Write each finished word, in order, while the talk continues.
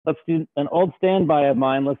Let's do an old standby of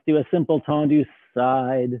mine. Let's do a simple tendu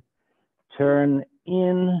side, turn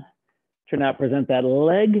in, turn out, present that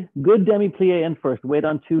leg. Good demi-plie in first. Weight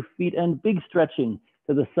on 2 feet and big stretching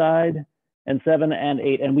to the side, and 7 and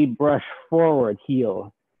 8. And we brush forward,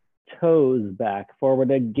 heel, toes back, forward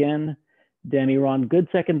again. Demi-rond, good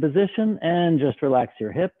second position, and just relax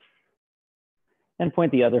your hips. And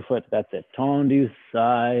point the other foot, that's it. Tendu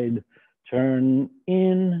side, turn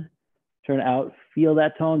in, turn out, feel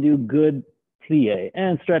that tendu, good plie,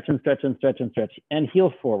 and stretch and stretch and stretch and stretch, and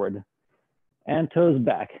heel forward, and toes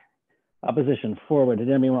back. Opposition, forward,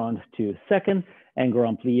 demi-rond to second, and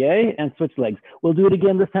grand plie, and switch legs. We'll do it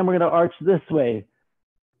again. This time we're gonna arch this way.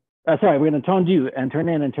 Sorry, we're gonna tendu and turn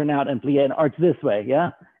in and turn out and plie and arch this way,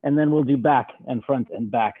 yeah? And then we'll do back and front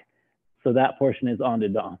and back. So that portion is en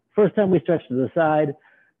dedans. First time we stretch to the side.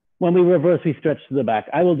 When we reverse, we stretch to the back.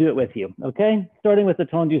 I will do it with you, okay? Starting with the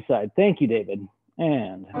tendu side. Thank you, David.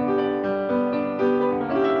 And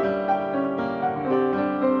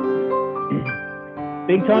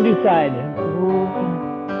big tendu side.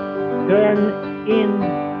 Turn in,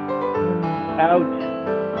 out,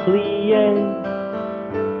 plie,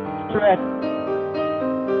 stretch.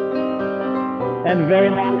 And very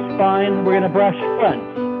long spine. We're gonna brush front,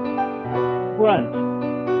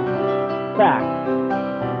 back,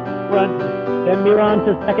 front, then mirror on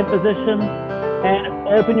to second position, and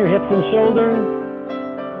open your hips and shoulders.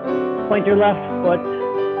 Point your left foot,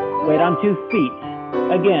 weight on 2 feet.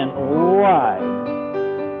 Again, wide,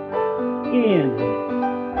 in,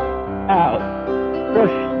 out,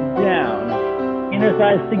 push down, inner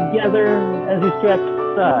thighs together as you stretch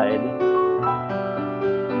side.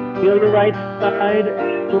 Feel your right side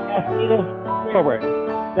and left heel forward.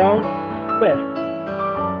 Don't twist.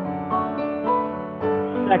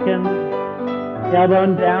 Second,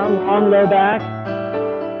 tailbone down, long low back.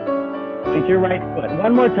 Point your right foot.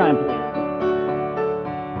 One more time, please.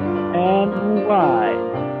 And wide.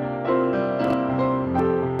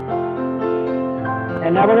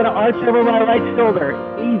 And now we're gonna arch over my right shoulder.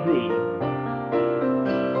 Easy.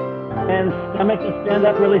 And stomach to stand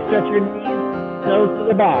up, really stretch your knees. Nose to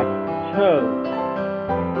the back, toes,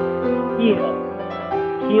 heel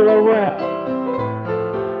around,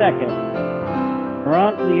 second,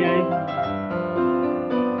 grand plie.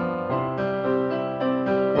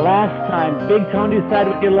 Last time, big tendu side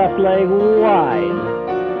with your left leg, wide,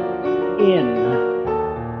 in,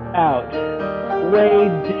 out, way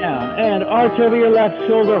down, and arch over your left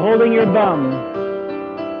shoulder, holding your bum,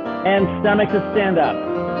 and stomach to stand up.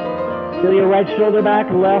 Feel your right shoulder back,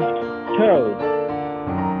 left toes,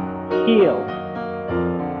 heel,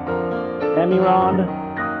 demi-rond,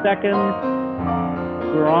 second,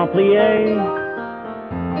 grand plie,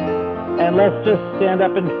 and let's just stand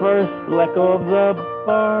up in first, let go of the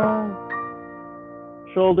bar,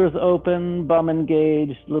 shoulders open, bum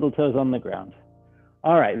engaged, little toes on the ground.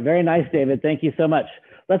 All right, very nice, David, thank you so much.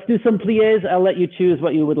 Let's do some plies. I'll let you choose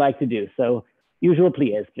what you would like to do. So usual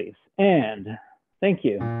plies, please. And thank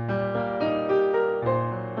you.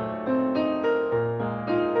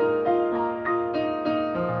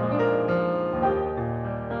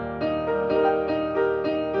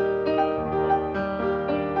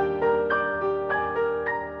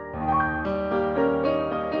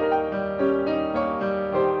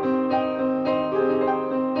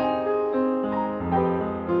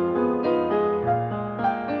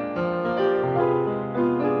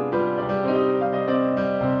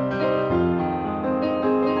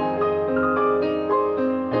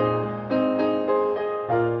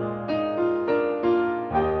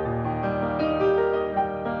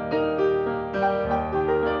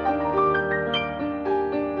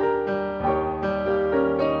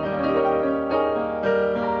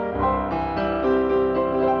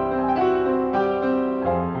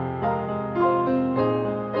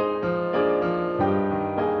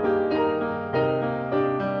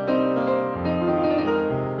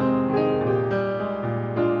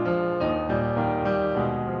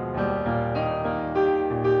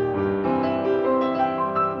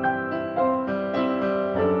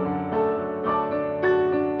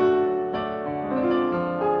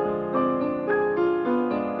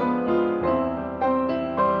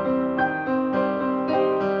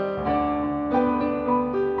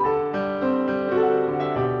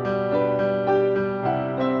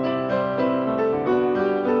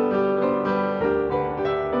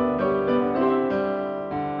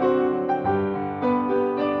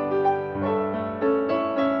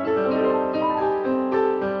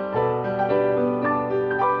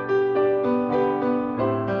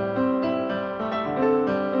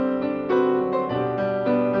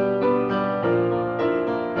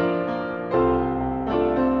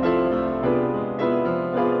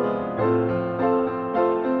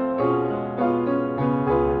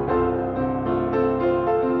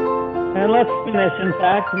 finish, in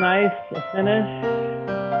fact, nice finish.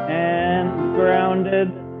 And grounded.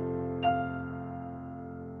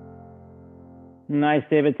 Nice,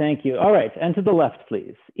 David, thank you. All right, and to the left,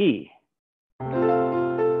 please. E.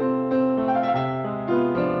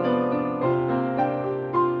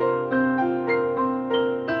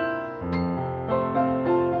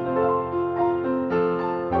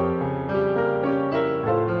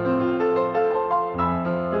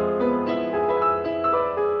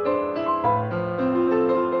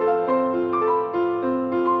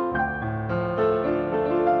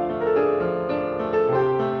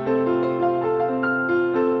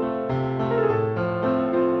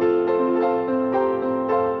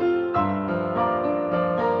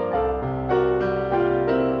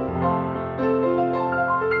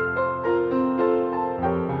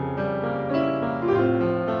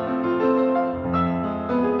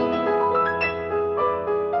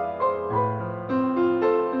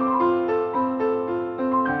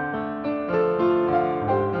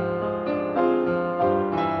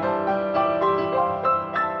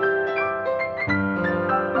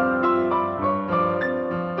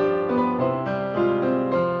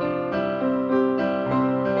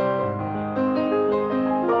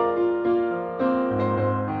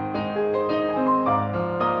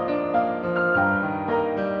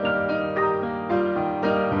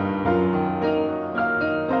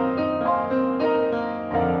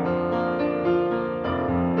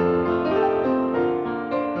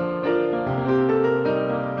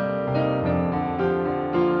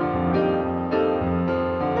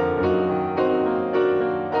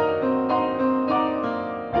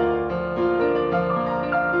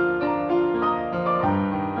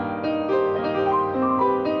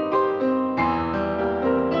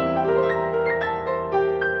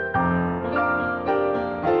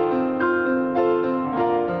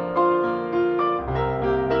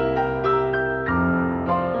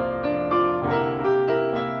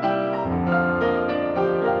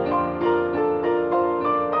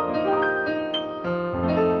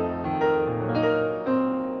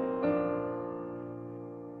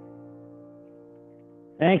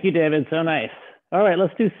 Thank you, David. So nice. All right,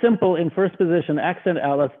 let's do simple in first position. Accent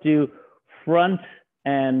out. Let's do front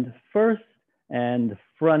and first and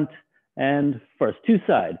front and first. Two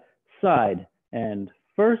side, side and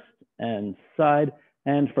first and side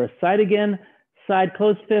and first. Side again, side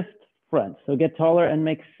close fifth, front. So get taller and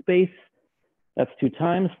make space. That's 2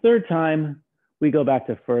 times. Third time, we go back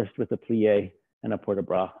to first with a plie and a port de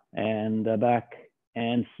bras. And back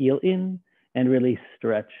and heel in and really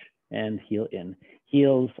stretch and heel in.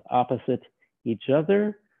 Heels opposite each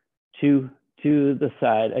other to the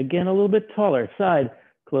side. Again, a little bit taller. Side,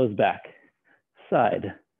 close back.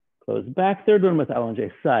 Side, close back. Third one with allongé.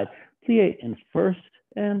 Side, plie in first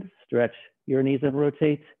and stretch your knees and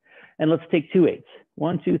rotate. And let's take 2 8s.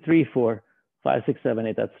 1, 2, 3, 4, 5, 6, 7,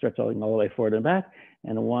 8. That's stretching all the way forward and back.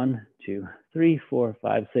 And 1, 2, 3, 4,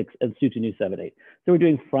 5, 6, and soutenu 7, 8. So we're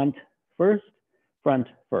doing front first, side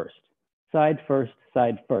first,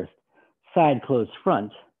 side first. Side close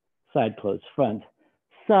front, side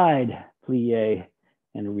plie,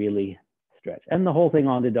 and really stretch. And the whole thing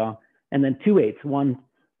en dedans. And then 2 8s, 1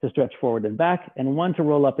 to stretch forward and back, and 1 to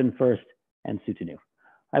roll up in first and soutenu.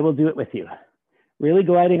 I will do it with you. Really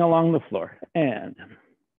gliding along the floor. And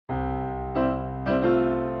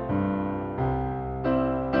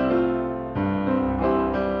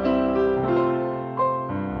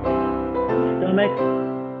stomach,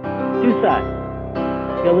 2 sides.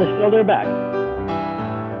 Feel the shoulder back.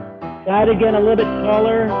 Side again, a little bit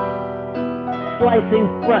taller. Slicing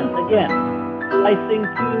front again. Slicing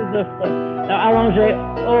to the front. Now allongé,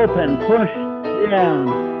 open, push down.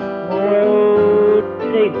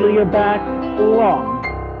 Rotate, feel your back long.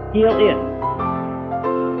 Heel in.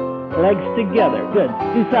 Legs together, good.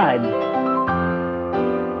 2 sides.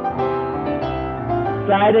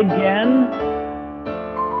 Side again.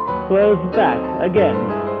 Close back again.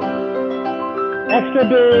 Extra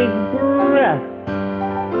big breath.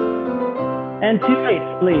 And 2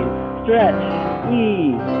 8s, please. Stretch,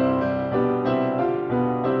 ease.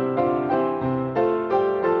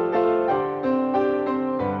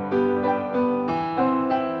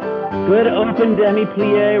 Good open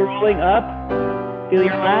demi-plie, rolling up. Feel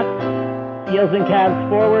your lats, heels and calves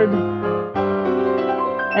forward.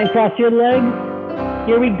 And cross your legs.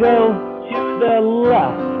 Here we go to the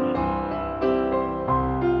left.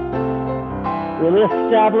 Really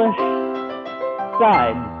establish,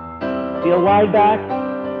 side, feel wide back,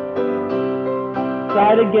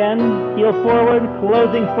 side again, heel forward,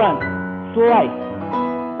 closing front, slice,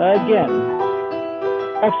 again,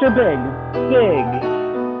 extra big,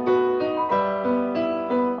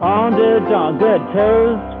 En dedans, good.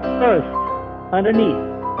 Toes first, underneath.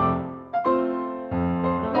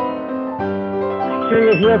 Make sure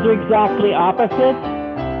your heels are exactly opposite.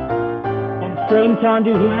 And same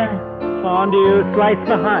tendu here. Tendu, slice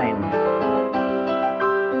behind.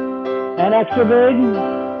 And extra big.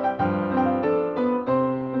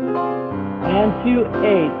 And to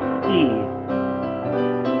 8, E.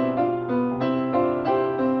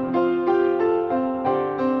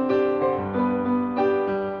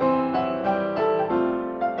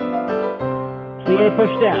 Plie,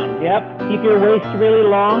 push down. Yep. Keep your waist really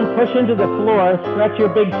long. Push into the floor. Stretch your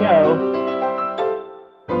big toe.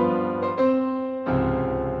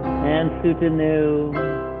 And soutenu.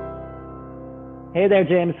 Hey there,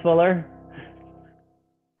 James Fuller.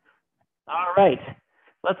 All right.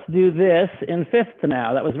 Let's do this in fifth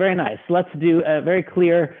now. That was very nice. Let's do a very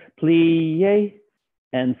clear plie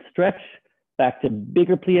and stretch. Back to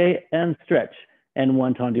bigger plie and stretch. And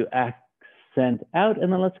one tendu accent out.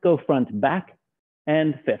 And then let's go front, back,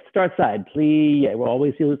 and fifth. Start side, plie. We'll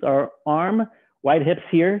always use our arm, wide hips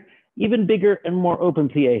here, even bigger and more open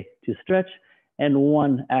plie to stretch, and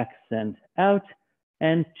one accent out,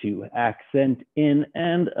 and two accent in,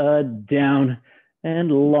 and down,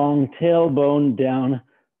 and long tailbone down,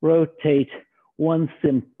 rotate, one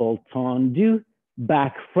simple tendu,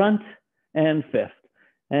 back, front, and fifth,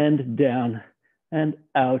 and down, and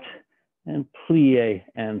out, and plie,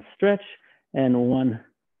 and stretch, and one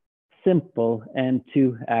simple, and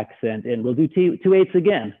two accent in. We'll do two eights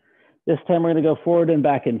again. This time we're going to go forward and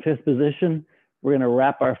back in fifth position. We're going to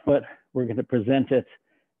wrap our foot. We're going to present it.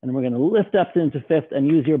 And we're going to lift up into fifth and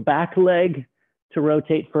use your back leg to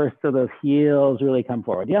rotate first so those heels really come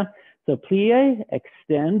forward. Yeah. So plie,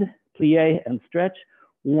 extend, plie and stretch.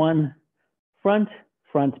 One front,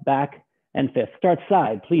 front, back, and fifth. Start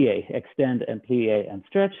side, plie, extend, and plie and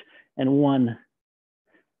stretch. And one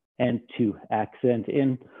and two accent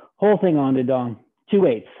in. Whole thing en dedans, 2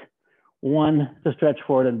 8s. One to stretch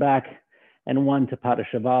forward and back, and one to pas de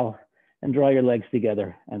cheval, and draw your legs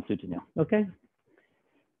together and soutenu. Okay?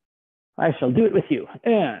 I shall do it with you.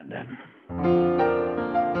 And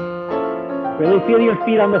really feel your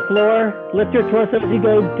feet on the floor. Lift your torso as you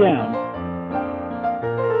go down.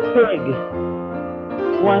 Big.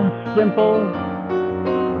 One simple.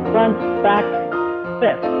 Front, back,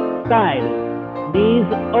 fifth. Side. Knees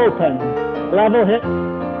open. Level hips.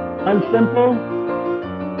 One simple,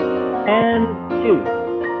 and two,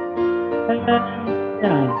 and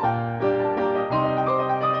down.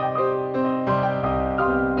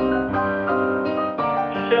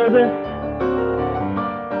 Shoulder,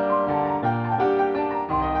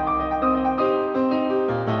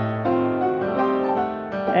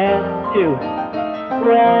 and two,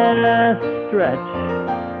 breath, stretch.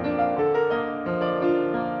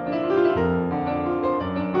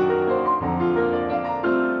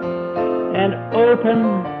 And open,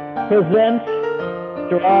 present,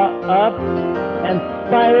 draw up, and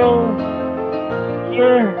spiral.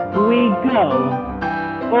 Here we go.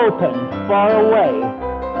 Open, far away.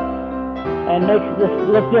 And make this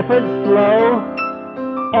look different, slow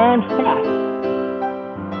and fast.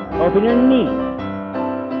 Open your knees.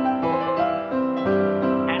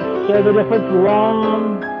 And show the difference,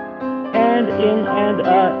 long and in and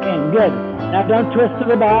in. Good. Now don't twist to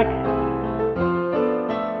the back.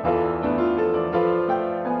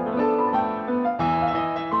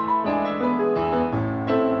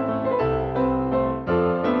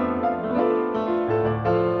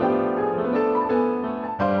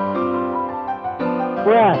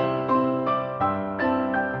 Breath.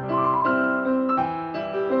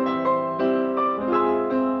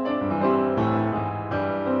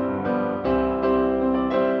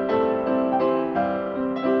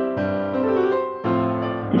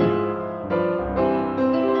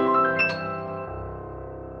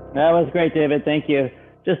 That was great, David. Thank you.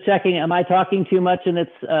 Just checking, am I talking too much and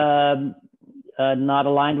it's not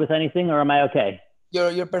aligned with anything, or am I okay?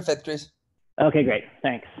 You're perfect, Chris. Okay, great.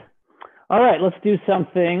 Thanks. All right, let's do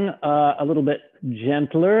something a little bit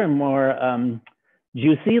gentler and more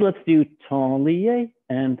juicy. Let's do tendu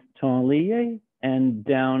and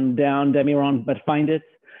down, down, demi-rond, but find it.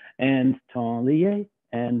 And tendu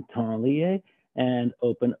and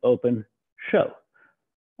open, open, show.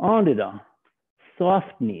 En dedans,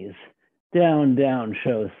 soft knees, down, down,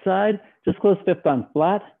 show, side. Just close fifth on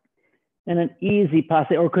flat. And an easy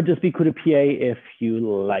passe, or could just be coup de pied if you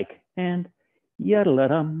like. And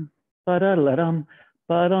yada-la-dum. Ba-da-la-dum,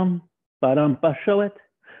 ba-dum, ba-dum, ba, show it.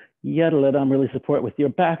 Yada-la-dum, really support with your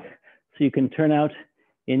back so you can turn out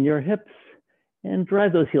in your hips and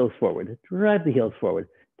drive those heels forward. Drive the heels forward.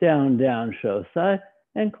 Down, down, show side,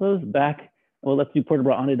 and close back Well, let's do port de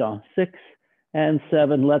bras en dedans. 6 and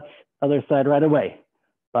 7. Let's other side right away.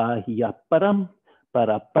 Ba-ya-ba-dum,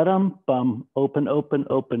 ba-da-ba-dum, bum. Open, open,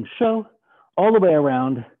 open, show. All the way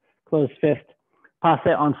around. Close fifth. Passe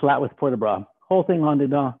on flat with port de bras. Whole thing en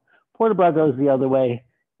dedans. Port de bras goes the other way.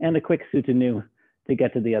 And a quick soutenu to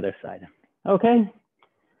get to the other side. Okay?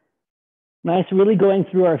 Nice, really going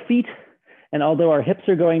through our feet. And although our hips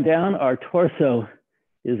are going down, our torso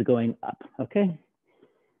is going up. Okay?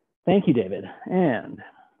 Thank you, David. And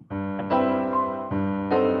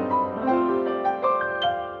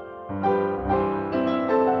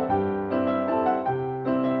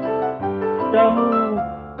so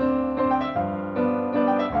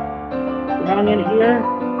strong in here.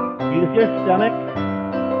 Use your stomach.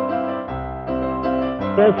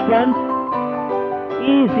 Close front.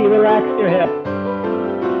 Easy, relax your hip.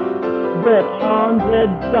 Good, en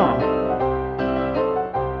dedans.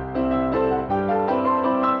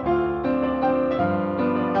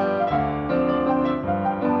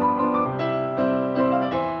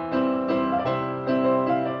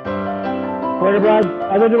 Port de bras,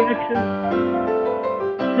 other direction.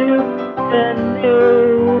 2 and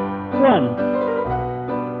 1.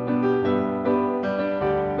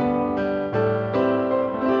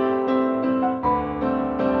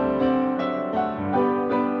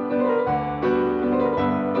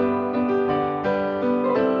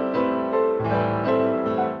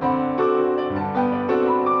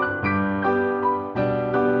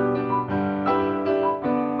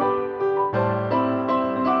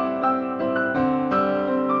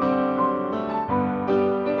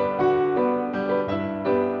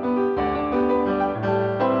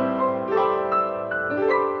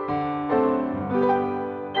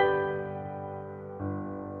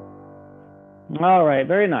 All right,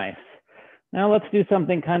 very nice. Now let's do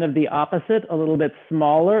something kind of the opposite, a little bit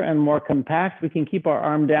smaller and more compact. We can keep our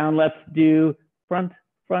arm down. Let's do front,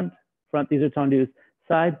 front, front. These are tendus.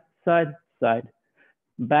 Side, side, side.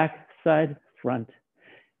 Back, side, front.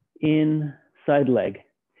 Inside leg.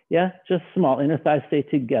 Yeah, just small. Inner thighs stay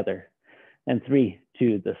together. And 3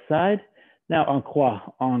 to the side. Now en croix,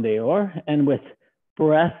 en dehors. And with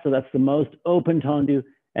breath, so that's the most open tendu.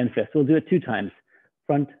 And fifth. We'll do it 2 times.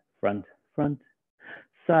 Front, front, front.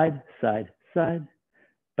 Side, side, side,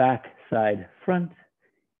 back, side, front,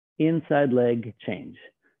 inside leg, change.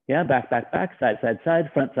 Yeah, back, back, back, side, side,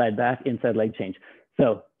 side, front, side, back, inside leg, change.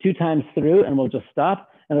 So 2 times through and we'll just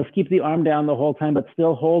stop. And let's keep the arm down the whole time, but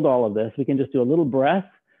still hold all of this. We can just do a little breath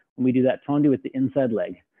when we do that tendu with the inside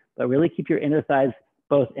leg. But really keep your inner thighs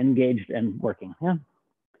both engaged and working. Yeah.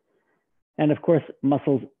 And of course,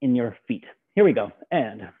 muscles in your feet. Here we go.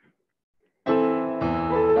 And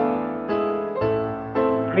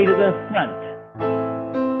 3 to the front.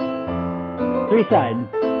 3 sides.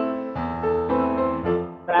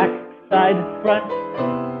 Back, side, front.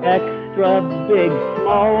 Extra big,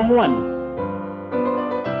 small 1.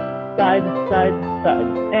 Side, side, side.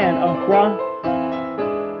 And en croix.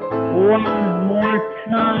 1 more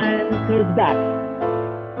time. Goes back.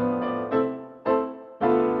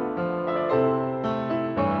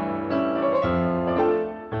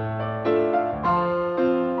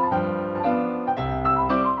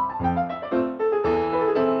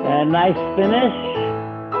 And nice finish.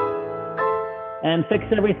 And fix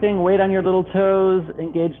everything, weight on your little toes,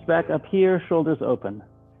 engaged back up here, shoulders open.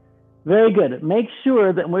 Very good. Make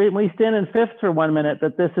sure that when we stand in fifth for 1 minute,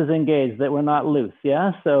 that this is engaged, that we're not loose,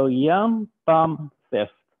 yeah? So yum, bum, fifth,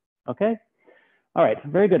 okay? All right,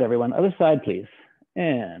 very good, everyone. Other side, please.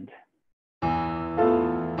 And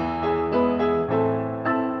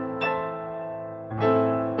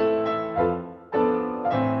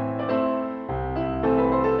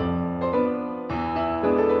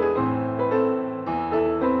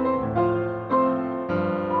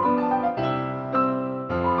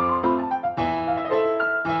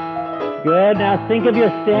good. Now think of your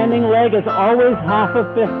standing leg as always half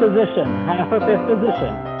of fifth position, half of fifth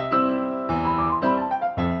position.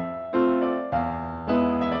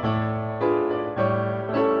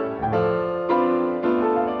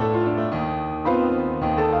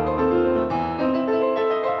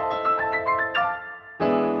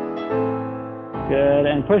 Good,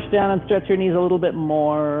 and push down and stretch your knees a little bit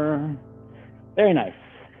more. Very nice.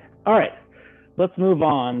 All right, let's move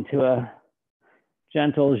on to a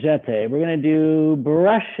gentle jeté. We're going to do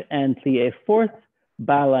brush and plie fourth,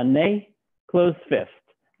 ballet, close fifth,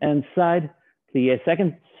 and side, plie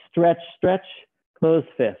second, stretch, stretch, close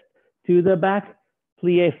fifth. To the back,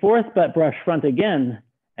 plie fourth, but brush front again,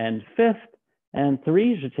 and fifth, and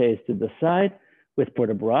 3 jetés to the side with port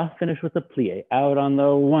de bras. Finish with a plie. Out on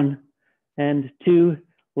the 1 and 2,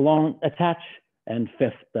 long attach, and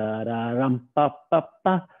fifth. Da da rum pa pa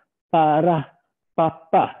pa pa ra pa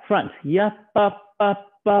pa. Front. Ya pa pa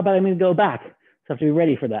pa. But I mean go back. So I have to be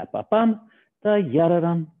ready for that. Pa bum. Da ya da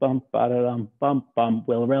dum bum ba da dum bum bum.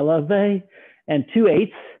 Will releve. And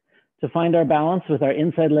 2/8 to find our balance with our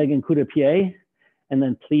inside leg and coup de pied, and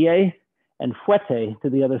then plie and fouette to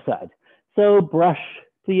the other side. So brush,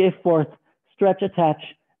 plie fourth, stretch, attach,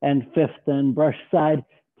 and fifth, then brush side,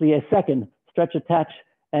 plie second, stretch, attach,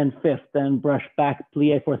 and fifth, then brush back,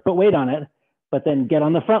 plie fourth, put weight on it, but then get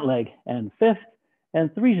on the front leg, and fifth,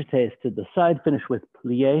 and 3 jetés to the side, finish with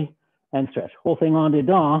plie and stretch. Whole thing en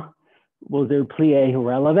dedans, we'll do plie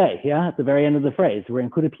releve, yeah, at the very end of the phrase. We're in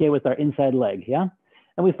coup de pied with our inside leg, yeah?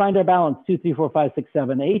 And we find our balance 2, 3, 4, 5, 6,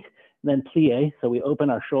 7, 8, and then plie. So we open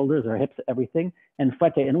our shoulders, our hips, everything, and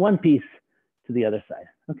fouette in one piece to the other side.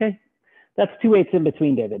 Okay, that's 2/8 in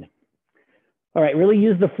between, David. All right, really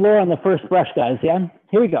use the floor on the first brush, guys. Yeah,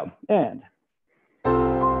 here we go. And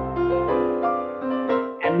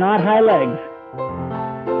not high legs.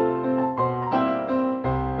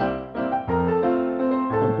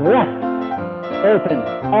 Breath, open,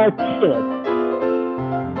 articulate.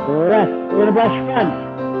 Breath. We're gonna brush front.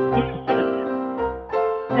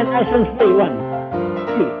 And nice and free. 1,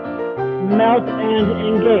 2. Melt and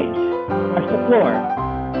engage. Brush the floor.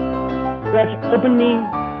 Stretch, open knee.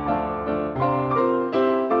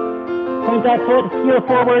 Point that foot, heel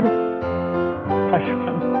forward. Brush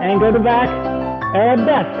and go to back.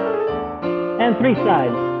 Arabesque. And 3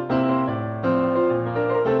 sides.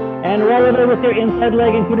 And releve with your inside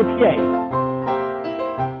leg and coup de pied.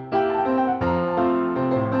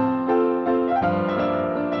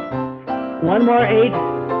 One more 8.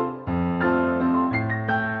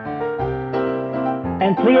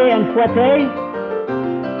 And plie and fouette.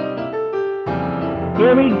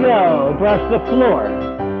 Here we go. Brush the floor.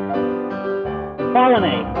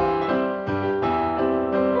 Pollinate.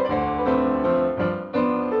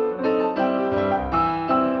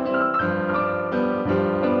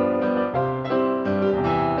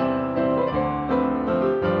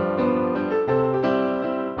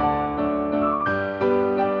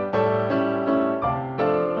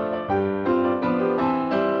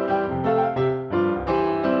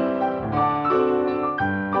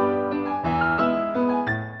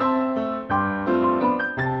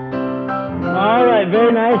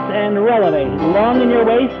 Very nice, and releve. Long in your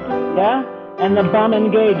waist, yeah? And the bum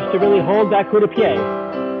engaged to really hold that coup de pied.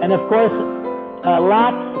 And of course,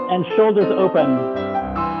 lats and shoulders open.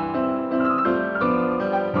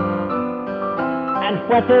 And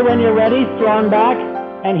fouette when you're ready, strong back,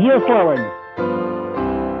 and heel forward.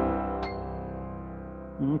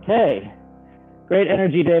 Okay. Great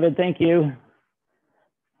energy, David, thank you.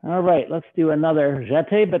 All right, let's do another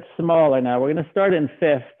jeté, but smaller now. We're gonna start in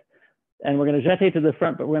fifth. And we're going to jeté to the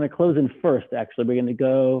front, but we're going to close in first, actually. We're going to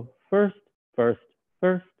go first, first,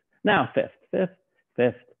 first. Now fifth, fifth,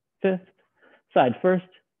 fifth, fifth. Side first,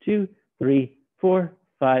 2, 3, 4,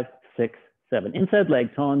 5, 6, 7. Inside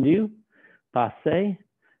leg, tendu, passe,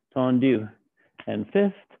 tendu. And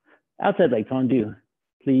fifth, outside leg, tendu,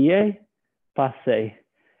 plie, passe,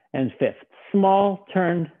 and fifth. Small,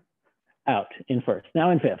 turned out in first.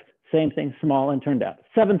 Now in fifth, same thing, small and turned out.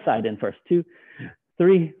 7 side in first, 2,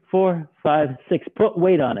 3, 4, 5, 6. Put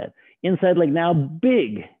weight on it. Inside leg now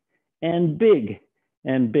big and big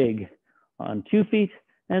and big on 2 feet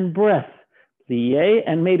and breath. Plie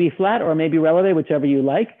and maybe flat or maybe releve, whichever you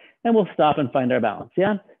like. And we'll stop and find our balance.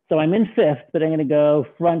 Yeah. So I'm in fifth, but I'm going to go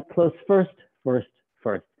front, close first, first,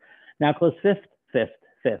 first. Now close fifth, fifth,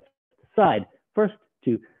 fifth. Side first,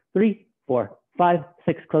 2, 3, 4, 5,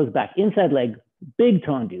 6. Close back. Inside leg big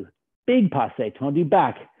tendu, big passe, tendu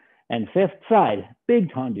back. And fifth side,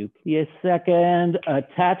 big tendu, plie second,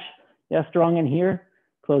 attach, yeah, strong in here,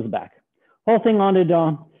 close back. Whole thing en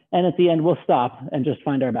dedans, and at the end we'll stop and just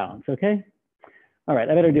find our balance, okay? All right,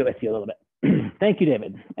 I better do it with you a little bit. Thank you,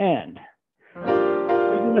 David. And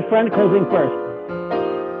in the front, closing first.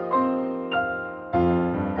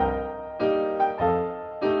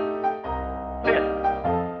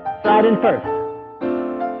 Fifth, side and first.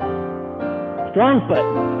 Strong foot,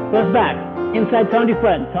 close back. Inside tendu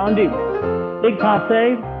front, tendu. Big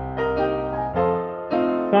passe.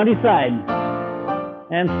 Tendu side.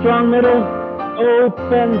 And strong middle,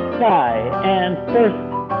 open side. And first,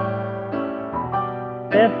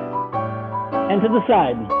 fifth, and to the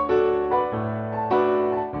side.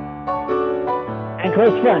 And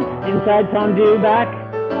close front. Inside tendu back.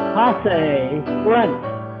 Passe, front.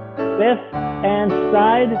 Fifth and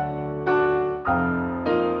side.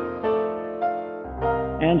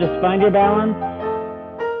 And just find your balance.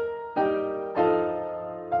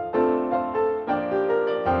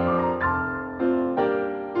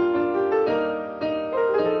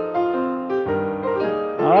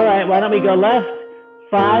 right, why don't we go left?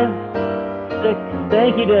 5, 6.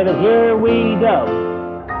 Thank you, David. Here we go.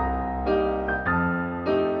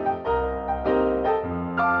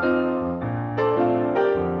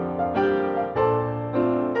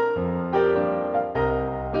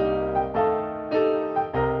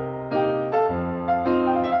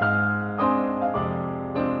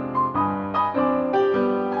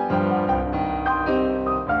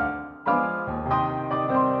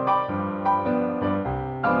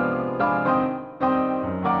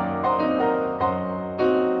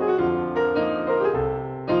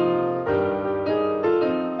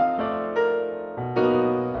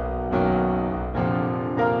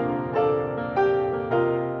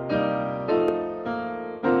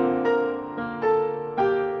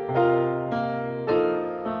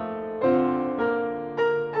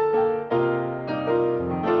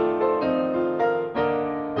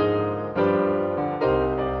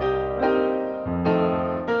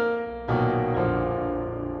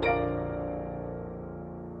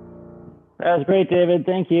 That was great, David.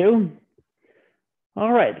 Thank you.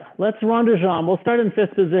 All right, let's rond de jambe. We'll start in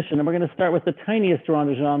 5th position, and we're going to start with the tiniest rond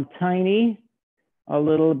de jambe. Tiny, a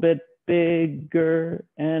little bit bigger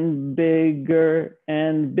and bigger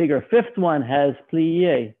and bigger. 5th one has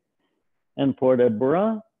plie and port de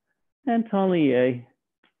bras and tablier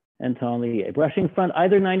and tablier. Brushing front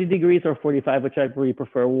either 90 degrees or 45, whichever you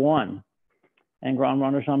prefer. 1 and grand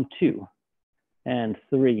rond de jambe. 2 and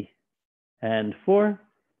 3 and 4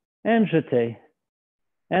 and jeté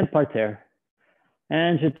and parterre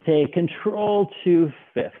and jeté. Control to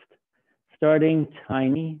 5th, starting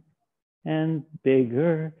tiny and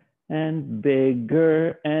bigger and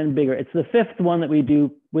bigger and bigger. It's the 5th one that we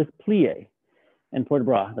do with plie and port de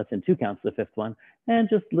bras. That's in 2 counts, the 5th one. And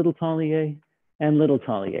just little tablier and little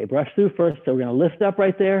tablier. Brush through first. So we're going to lift up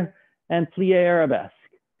right there and plie arabesque.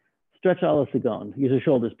 Stretch à la seconde. Use your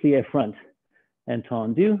shoulders. Plie front and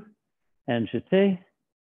tendu and jeté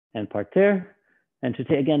and parterre and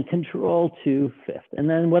jeté again. Control to 5th. And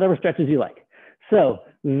then whatever stretches you like. So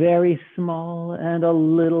very small and a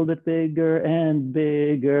little bit bigger and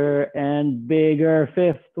bigger and bigger.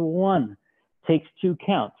 5th one takes 2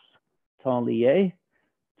 counts. Tablier,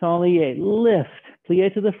 tablier, lift,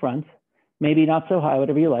 plie to the front, maybe not so high,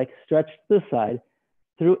 whatever you like. Stretch to the side,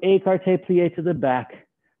 through écarté, plie to the back,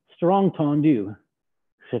 strong tendu,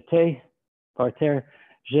 jeté, parterre,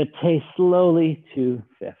 jeté slowly to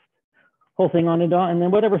 5th. Whole thing on and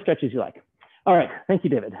then whatever stretches you like. All right, thank you,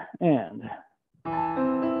 David. And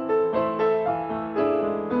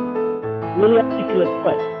really articulate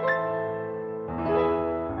foot.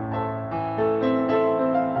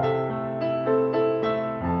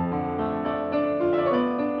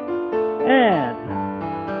 And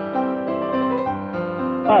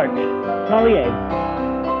arch, tablier,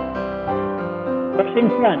 brushing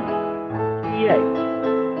front, plie,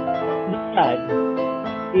 to the side,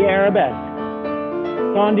 the arabesque,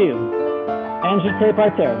 tendu, and jeté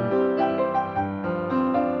parterre.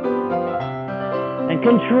 And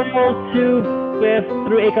control to 5th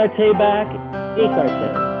through écarté back, écarté.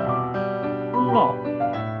 Small.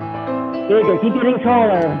 Bigger, keep getting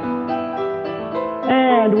taller.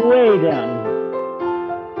 And way down.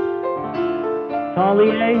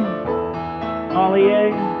 Tablier,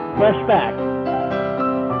 tablier, brush back.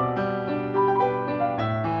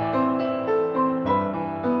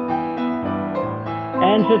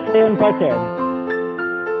 And jeté and parterre.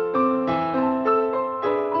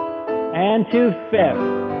 And to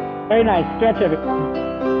 5th. Very nice. Stretch everything.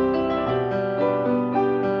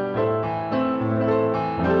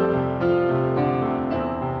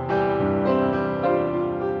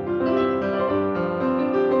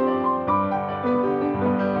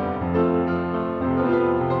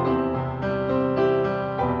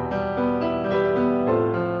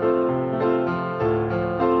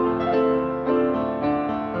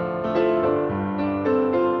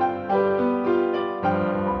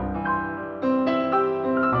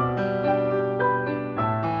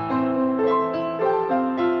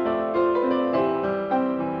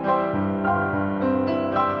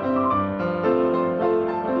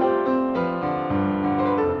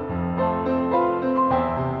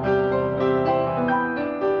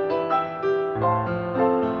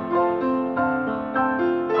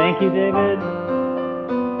 Thank you, David.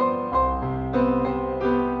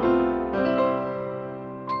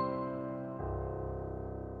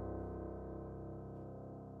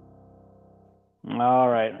 All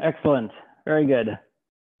right, excellent. Very good.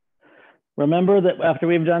 Remember that after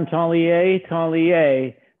we've done tablier,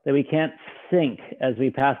 tablier, that we can't sink as we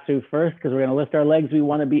pass through first, because we're going to lift our legs. We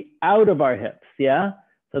want to be out of our hips, yeah?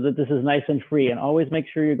 So that this is nice and free. And always make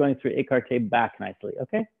sure you're going through écarté back nicely,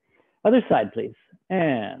 okay? Other side, please.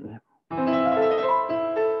 And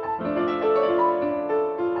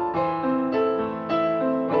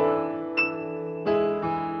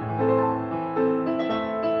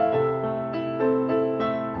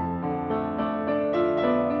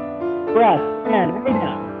breath, and way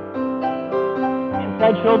down.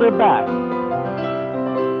 Inside shoulder back.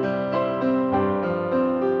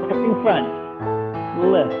 Lifting front,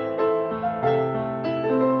 lift.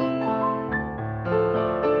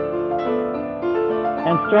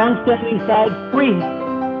 And strong standing side, free.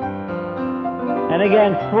 And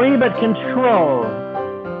again, free but control.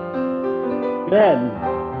 Good.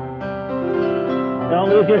 Don't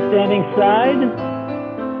lose your standing side.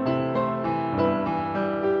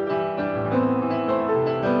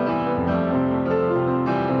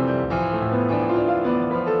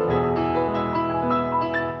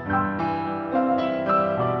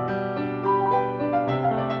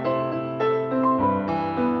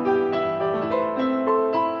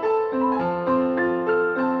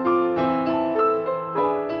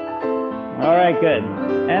 All right, good.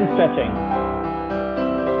 And stretching.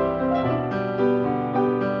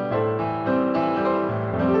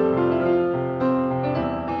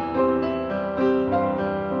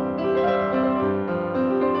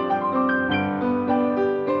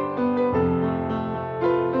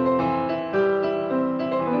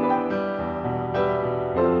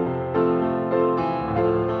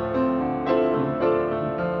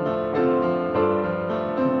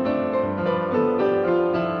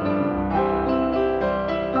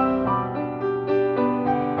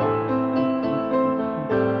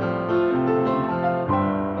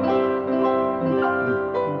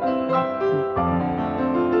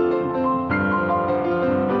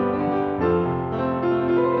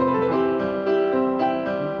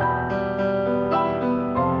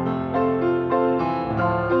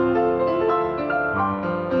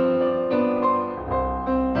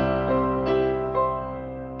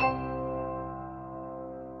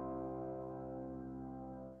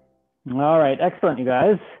 All right, excellent, you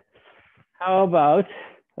guys. How about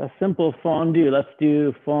a simple fondue? Let's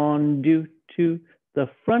do fondue to the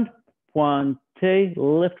front, pointe,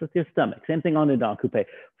 lift with your stomach. Same thing on the dent coupe.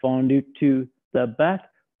 Fondue to the back,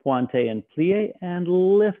 pointe and plie, and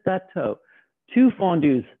lift that toe. 2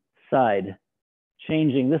 fondues, side,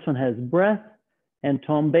 changing. This one has breath, and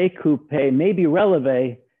tombe coupe, maybe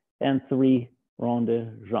releve, and 3 rond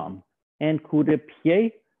de jambe. And coup de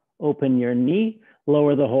pied, open your knee,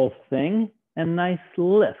 lower the whole thing, and nice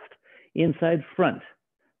lift. Inside front,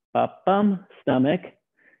 bum, stomach,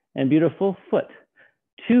 and beautiful foot.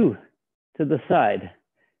 2 to the side,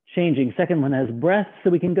 changing. Second one has breath,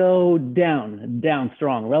 so we can go down, down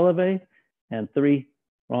strong, releve, and 3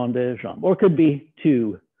 rond de jambe. Or could be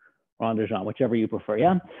 2 rond de jambe, whichever you prefer,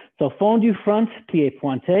 yeah? So fondue front, plie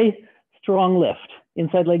pointe, strong lift.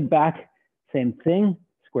 Inside leg back, same thing,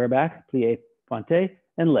 square back, plie pointe,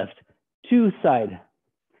 and lift. 2 side.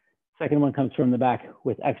 Second one comes from the back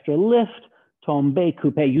with extra lift. Tombe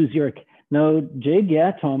coupe, use your no jig,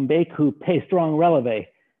 yeah. Tombe coupe, strong releve,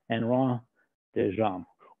 and rond de jambe,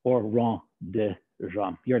 or rond de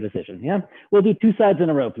jambe, your decision, yeah? We'll do 2 sides in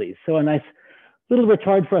a row, please. So a nice little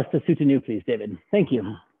retard for us to soutenu, please, David. Thank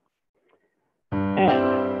you. And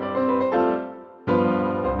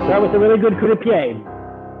start with a really good coup de pied.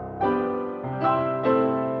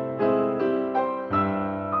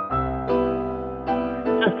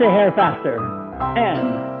 Just a hair faster.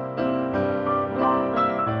 And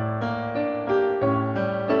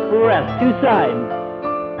breath, 2 sides.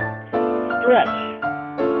 Stretch.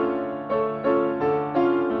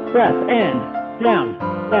 Breath, and down,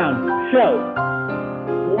 down, show.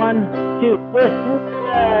 1, 2, lift,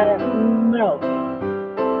 melt.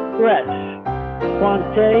 Stretch.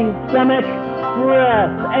 Pointe, stomach,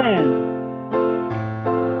 breath, and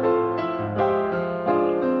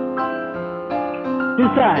two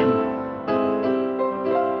sides.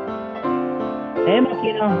 Hey,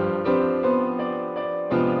 Makino.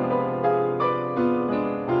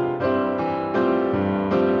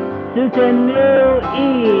 Soutenu E.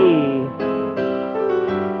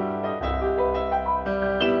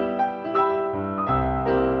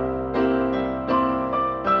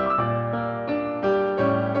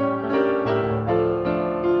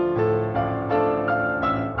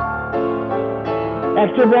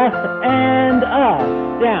 Extra breath, and up,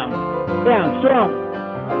 down, down, strong.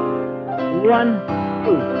 1,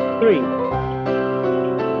 2, 3.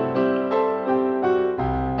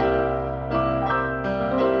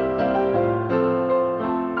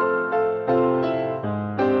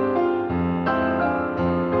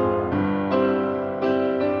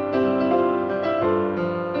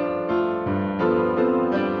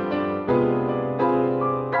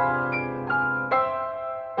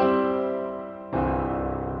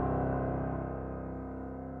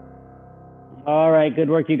 All right, good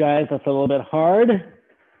work, you guys. That's a little bit hard.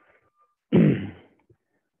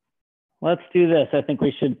 Let's do this. I think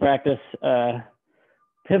we should practice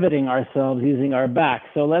pivoting ourselves using our back.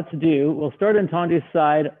 So we'll start in tendu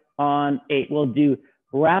side on 8. We'll do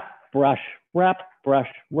wrap, brush, wrap, brush,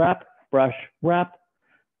 wrap, brush, wrap,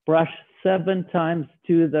 brush 7 times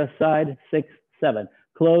to the side, 6, 7.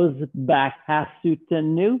 Close back, half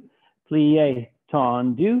soutenu, plie,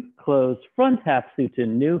 tendu, close front, half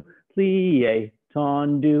soutenu, plie,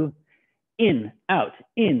 tendu, in, out,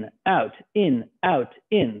 in, out, in, out,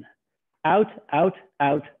 in, out, out,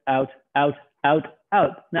 out, out, out, out,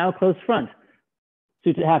 out. Now close front,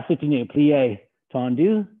 half soutenu, plie,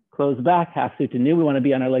 tendu, close back, half soutenu. We want to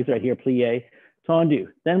be on our legs right here, plie, tendu.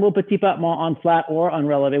 Then we'll petit battement on flat or on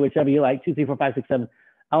releve, whichever you like, 2, 3, 4, 5, 6, 7,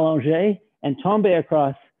 allongé, and tombe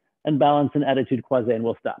across and balance in attitude croisée, and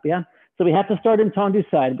we'll stop, yeah? So we have to start in tendu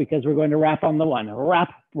side because we're going to wrap on the 1. Wrap,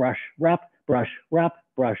 brush, wrap, brush, wrap,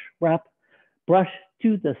 brush, wrap, brush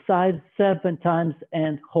to the side 7 times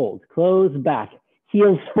and hold. Close back,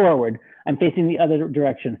 heels forward. I'm facing the other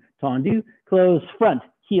direction. Tendu, close front,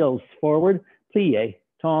 heels forward, plie,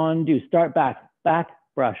 tendu. Start back, back,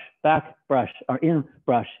 brush, or in,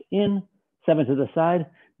 brush, in, 7 to the side.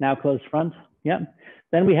 Now close front, yep.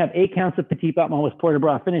 Then we have 8 counts of petit battement with port de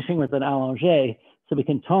bras, finishing with an allongé, so we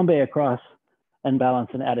can tombe across and balance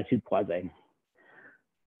in attitude croisée.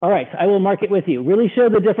 All right, I will mark it with you. Really show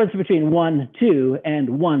the difference between 1, 2,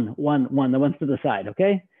 and 1, 1, 1, the ones to the side,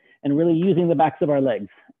 okay? And really using the backs of our legs.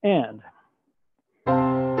 And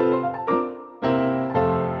on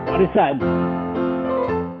the side,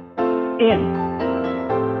 in,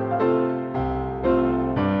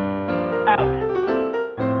 out,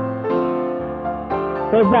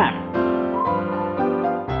 close back,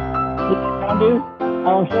 tendu,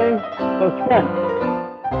 allongé, close front.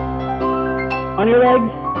 On your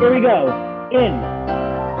legs, here we go. In,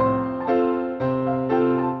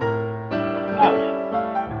 out,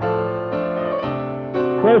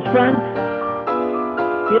 close front,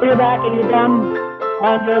 feel your back and your bum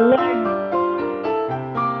on your legs.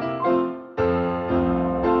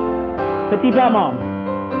 Petit battement.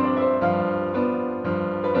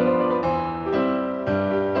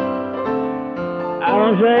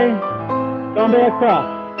 Allongé, tombe across.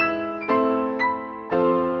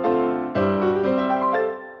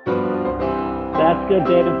 That's good,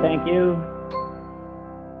 David, thank you.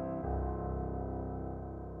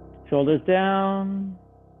 Shoulders down.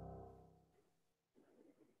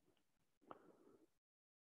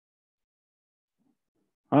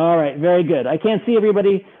 All right, very good. I can't see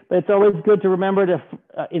everybody, but it's always good to remember to,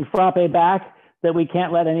 in frappe back, that we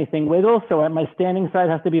can't let anything wiggle. So my standing side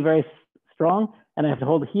has to be very strong, and I have to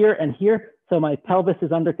hold here and here, so my pelvis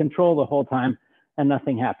is under control the whole time and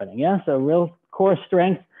nothing happening, yeah? So real core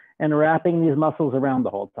strength and wrapping these muscles around the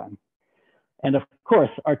whole time. And of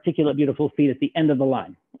course, articulate, beautiful feet at the end of the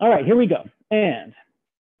line. All right, here we go. And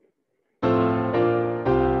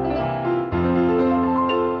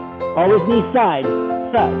always knee side,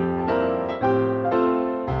 side.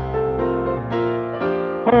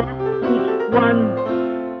 Hold, each one,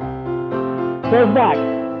 goes back.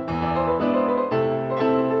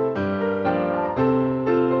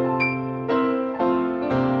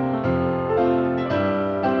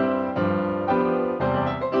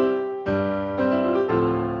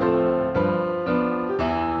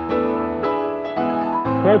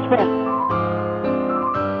 Close front.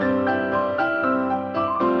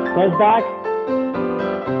 Close back.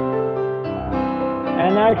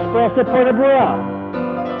 And now express the port de bras.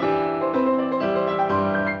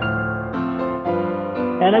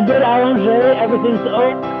 And a good allongé, everything's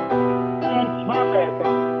open and tombe.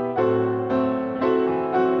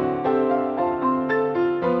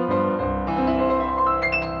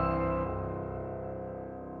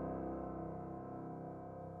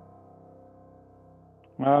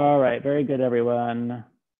 All right, very good, everyone.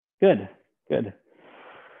 Good, good.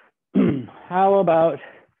 How about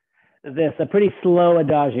this? A pretty slow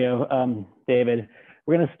adagio, David.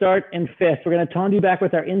 We're going to start in fifth. We're going to tendu back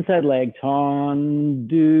with our inside leg.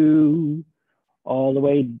 Tendu all the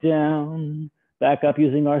way down, back up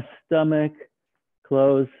using our stomach.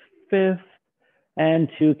 Close fifth and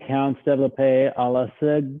 2 counts. Développé à la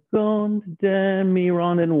seconde,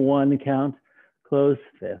 demi-rond in 1 count. Close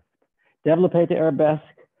fifth. Développé to arabesque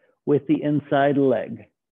with the inside leg.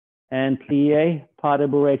 And plie, pas de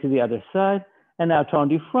bourrée to the other side. And now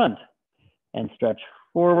tendu front. And stretch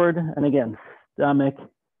forward. And again, stomach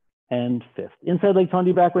and fifth. Inside leg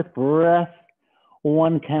tendu back with breath.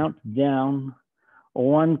 1 count down.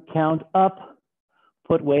 1 count up.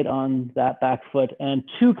 Put weight on that back foot. And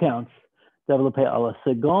 2 counts. Développé à la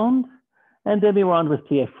seconde. and demi-rond with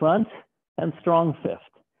plie front and strong fifth.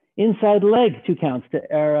 Inside leg, 2 counts to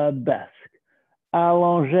arabesque.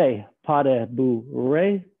 Allongé, pas de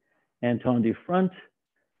bourrée, and tendu front,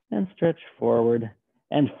 and stretch forward,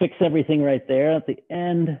 and fix everything right there at the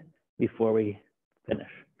end before we finish.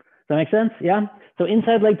 Does that make sense? Yeah? So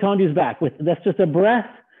inside leg tendus back. That's just a breath,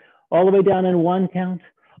 all the way down in 1 count,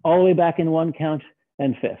 all the way back in 1 count,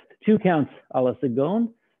 and fifth. 2 counts à la seconde,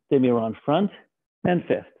 demi-rond front, and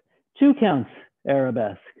fifth. 2 counts,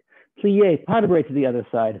 arabesque. Plié, pas de bourrée to the other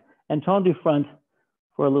side, and tendu front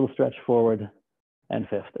for a little stretch forward, and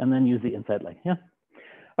fifth, and then use the inside leg. Yeah?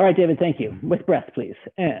 All right, David, thank you. With breath, please.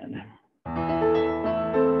 And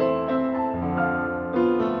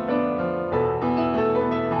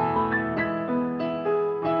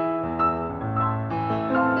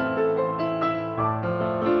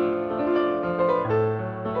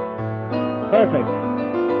perfect.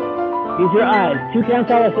 Use your eyes. 2 counts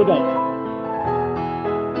à la seconde.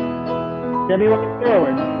 Demi-rond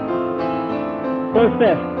forward. Close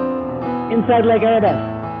fifth. Inside leg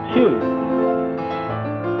arabesque. 2.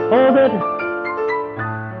 Hold it.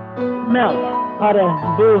 Melt. Pas de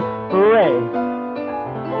bourrée.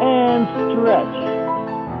 And stretch.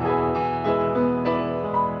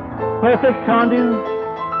 Perfect tendu.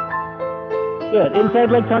 Good.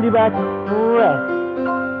 Inside leg tendu back. Breath.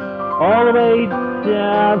 All the way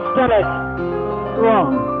down. Stomach.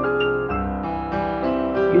 Strong.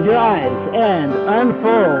 Use your eyes and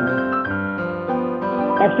unfold.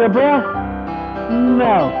 Extra breath.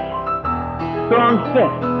 Melt. Strong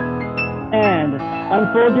fist. And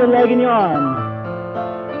unfold your leg and your arm.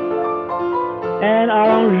 And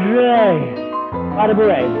allongé. Pas de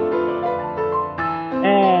bourrée.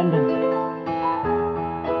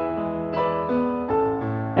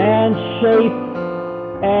 And shape.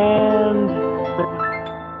 And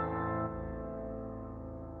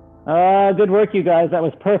good work, you guys. That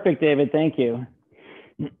was perfect, David. Thank you.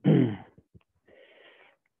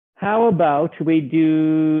 How about we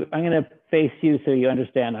do, I'm going to face you so you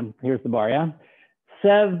understand. Here's the bar, yeah?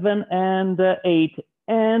 7 and 8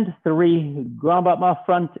 and 3. Grand battement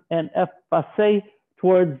front and effacé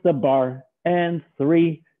towards the bar. And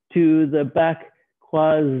 3 to the back.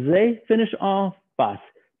 Croisé, finish en face.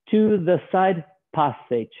 To the side,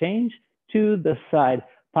 passé, change. To the side,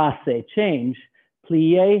 passé, change.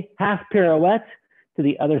 Plié, half pirouette to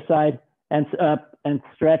the other side and up and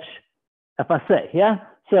stretch effacé, yeah?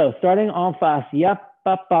 So starting en face, yap,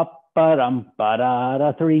 up, up, ba-dum,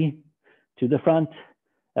 ba-da-da, 3 to the front,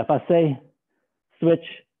 effacé,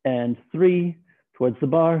 switch, and 3 towards the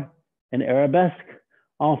bar, and arabesque,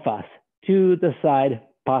 en face, to the side,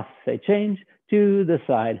 passé, change, to the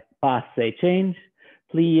side, passé, change,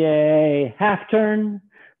 plié, half turn,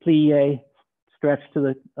 plié, stretch to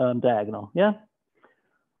the diagonal, yeah?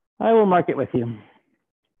 I will mark it with you.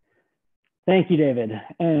 Thank you, David.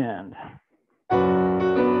 And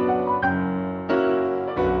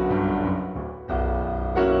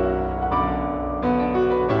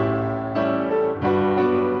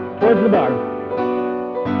towards the bar.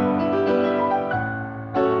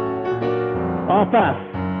 En face.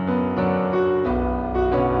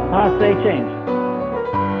 Passé, change.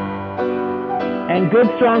 And good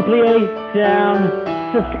strong plie down.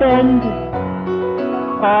 Suspend.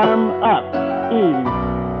 Arm up, ease.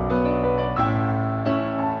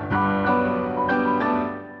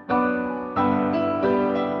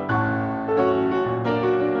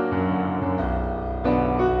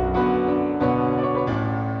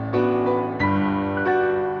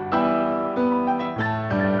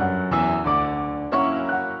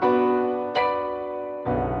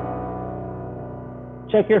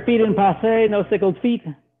 Check your feet in passe, no sickled feet,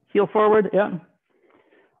 heel forward, yeah.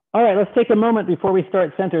 All right, let's take a moment before we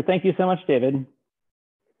start center. Thank you so much, David.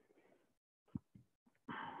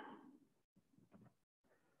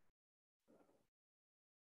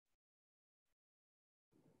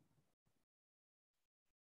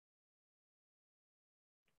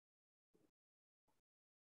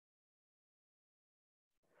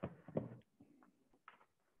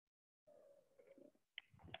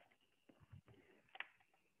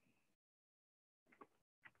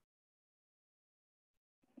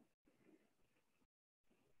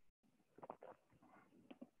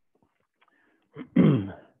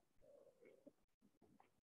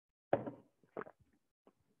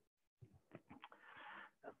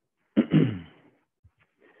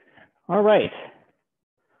 All right,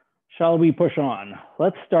 shall we push on?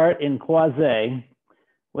 Let's start in croisé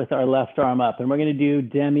with our left arm up, and we're going to do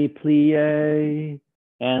demi-plie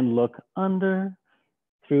and look under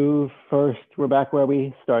through first. We're back where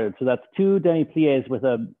we started. So that's 2 demi-pliés with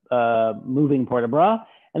a moving port de bras,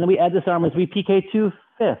 And then we add this arm as we piqué to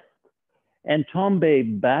fifth and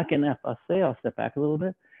tombe back and effacé. I'll step back a little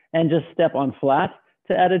bit and just step on flat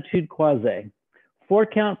to attitude croisée. 4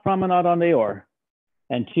 count promenade en dehors.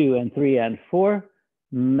 And 2 and 3 and 4,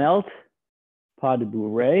 melt, pas de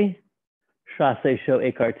bourrée, chassé chaud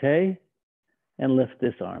écarté, and lift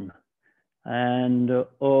this arm. And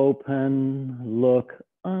open, look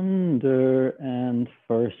under, and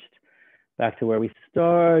first, back to where we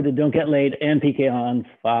started. Don't get late, and piqué on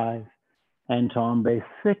 5, and tombe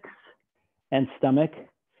 6, and stomach,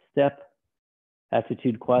 step,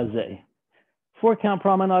 attitude croisée. 4 count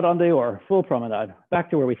promenade en dehors, full promenade, back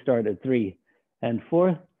to where we started, 3 and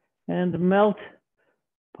 4, and melt,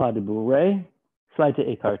 pas de bourrée, slide to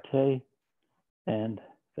écarté, and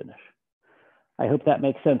finish. I hope that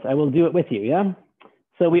makes sense. I will do it with you, yeah?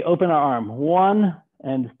 So we open our arm, 1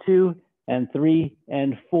 and 2 and 3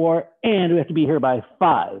 and 4, and we have to be here by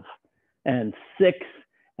 5 and 6,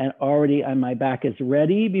 and already my back is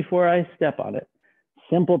ready before I step on it.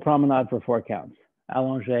 Simple promenade for 4 counts.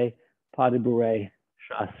 Allongé, pas de bourrée,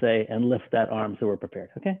 chassé, and lift that arm so we're prepared,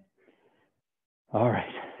 okay? All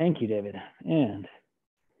right, thank you, David. And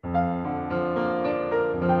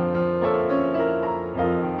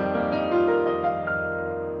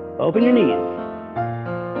open your knees.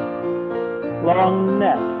 Long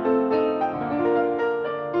neck.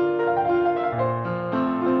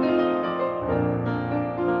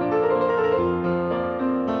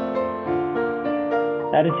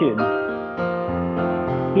 Attitude.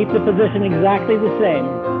 Keep the position exactly the same.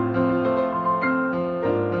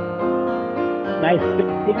 Nice fit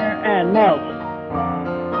here and melt.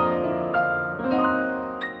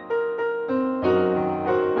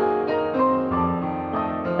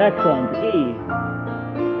 Excellent. E.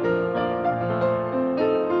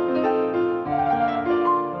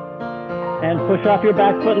 And push off your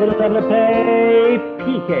back foot, little développé,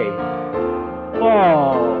 piqué.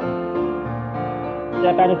 Fall.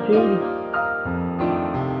 Step attitude.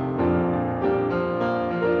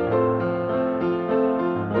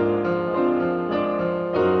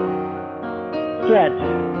 Stretch.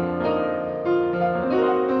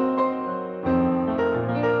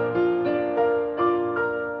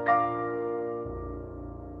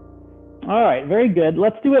 All right, very good.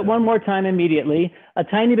 Let's do it one more time immediately. A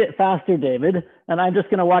tiny bit faster, David, and I'm just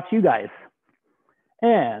going to watch you guys.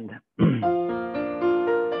 And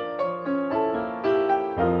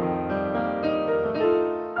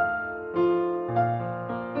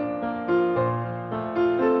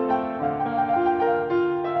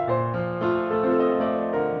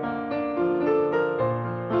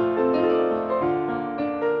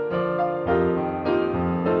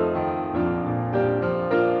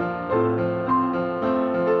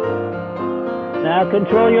now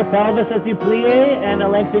control your pelvis as you plie and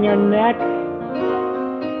lengthen your neck.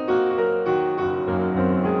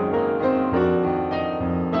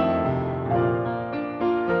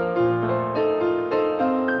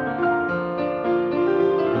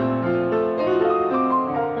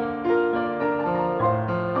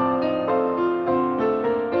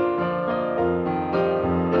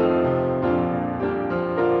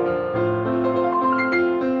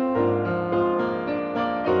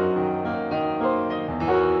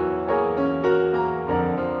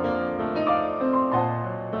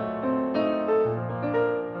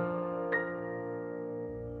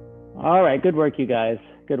 All right, good work, you guys.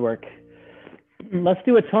 Good work. Let's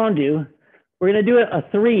do a tendu. We're going to do it a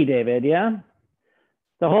 3, David, yeah?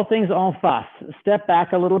 The whole thing's en face. Step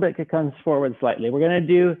back a little bit, it comes forward slightly. We're going to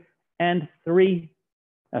do and 3,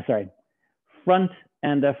 front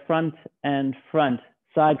and a front and front.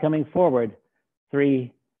 Side coming forward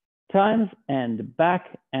 3 times and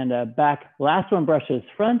a back. Last one brushes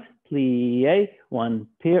front, plie, 1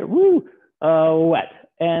 pirouette,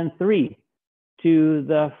 and 3 to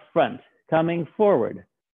the front, coming forward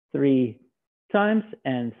 3 times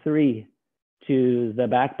and 3 to the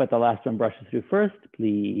back, but the last one brushes through first,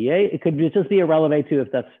 plie. It could just be a releve too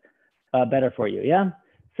if that's better for you, yeah?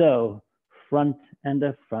 So front and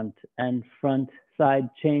a front and front, side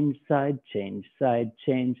change, side change, side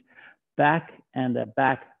change, back and a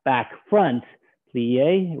back, back, front,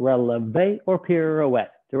 plie, releve, or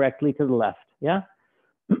pirouette, directly to the left, yeah?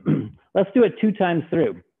 Let's do it 2 times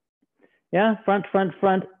through. Yeah, front, front,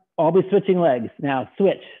 front, always switching legs. Now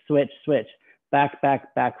switch, switch, switch, back,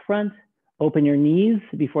 back, back, front. Open your knees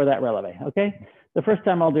before that releve, okay? The first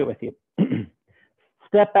time I'll do it with you.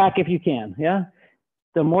 Step back if you can, yeah?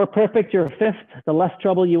 The more perfect your fifth, the less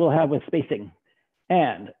trouble you will have with spacing.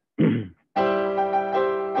 And 4,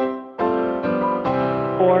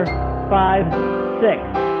 5,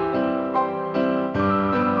 6.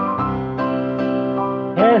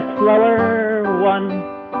 slower. 1,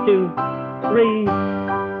 2, 3,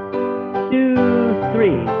 2,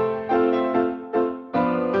 3.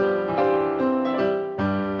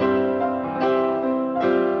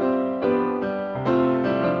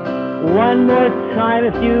 One more time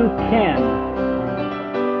if you can.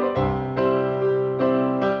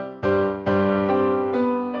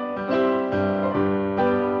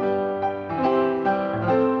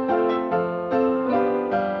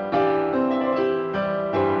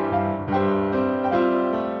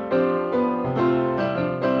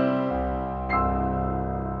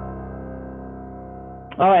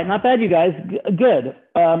 All right, not bad, you guys. Good.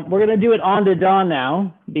 We're going to do it on to dawn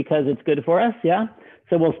now because it's good for us, yeah?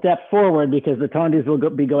 So we'll step forward because the tendus will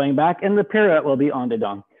be going back and the pirouette will be on to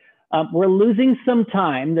dawn. We're losing some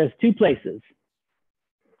time. There's 2 places.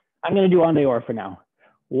 I'm going to do en dehors for now.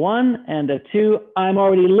 1 and a 2. I'm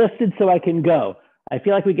already lifted so I can go. I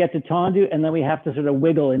feel like we get to tendu and then we have to sort of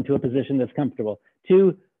wiggle into a position that's comfortable.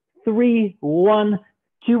 2, 3, 1,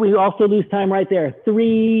 2. We also lose time right there.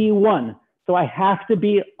 3, 1. So I have to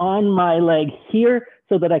be on my leg here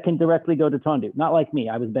so that I can directly go to tendu. Not like me,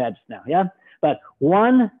 I was bad just now, yeah? But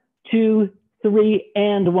 1, 2, 3,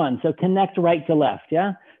 and 1. So connect right to left,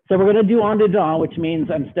 yeah? So we're gonna do en dedans, which means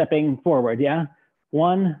I'm stepping forward, yeah?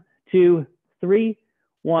 1, 2, 3,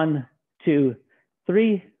 1, 2,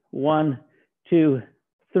 3, 1, 2,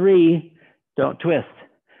 3. Don't twist.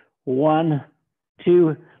 1,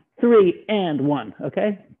 2, 3, and 1,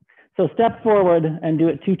 okay? So step forward and do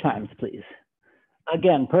it 2 times, please.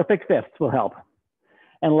 Again, perfect fifths will help.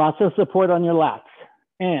 And lots of support on your lats.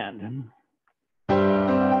 And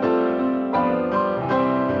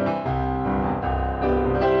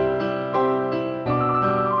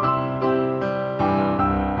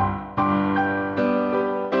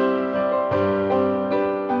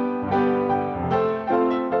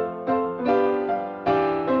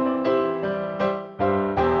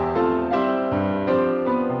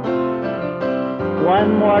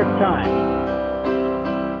one more time.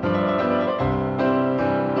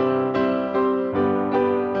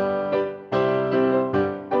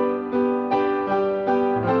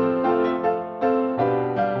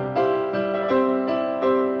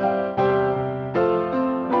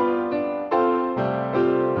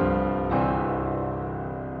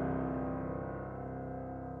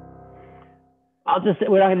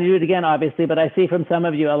 We're not going to do it again, obviously, but I see from some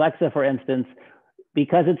of you, Alexa, for instance,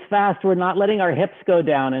 because it's fast, we're not letting our hips go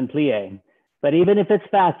down in plie. But even if it's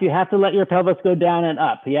fast, you have to let your pelvis go down and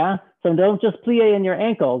up, yeah? So don't just plie in your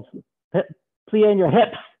ankles, plie in your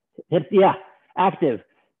hips. Hips, yeah, active.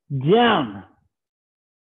 Down.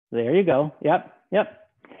 There you go. Yep, yep.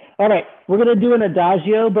 All right, we're going to do an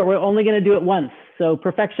adagio, but we're only going to do it once. So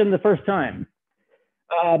perfection the first time.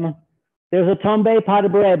 There's a tombe pas de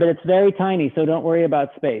bourrée, but it's very tiny, so don't worry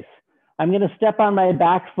about space. I'm going to step on my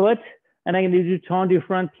back foot, and I'm going to do tendu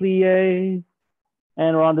front plie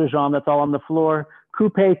and rond de jambe. That's all on the floor.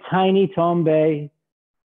 Coupe, tiny tombe,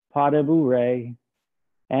 pas de bourrée,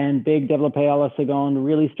 and big développé à la seconde.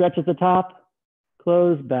 Really stretch at the top,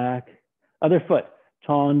 close back. Other foot,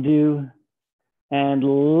 tendu, and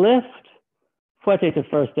lift. Fouette to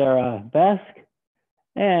first arabesque,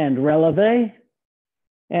 and relevé.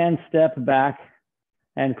 And step back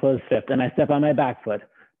and close fifth. And I step on my back foot.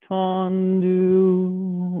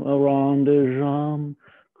 Tendu, rond de jambe,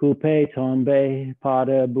 coupe, tombe, pas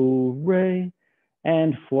de bourrée,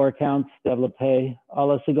 and 4 counts, développé à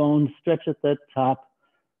la seconde, stretch at the top,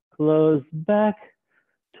 close back,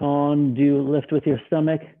 tendu, lift with your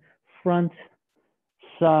stomach, front,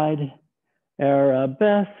 side,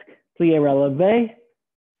 arabesque, plie relevé,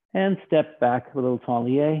 and step back with a little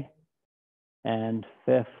tendu. And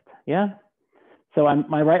fifth, yeah? So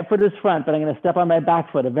my right foot is front, but I'm gonna step on my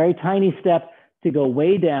back foot, a very tiny step to go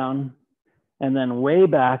way down and then way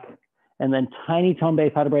back, and then tiny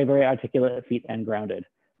tombe, pas de bourrée, very articulate feet and grounded.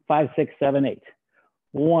 5, 6, 7, 8.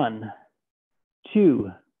 1,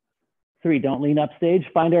 2, 3, don't lean up stage,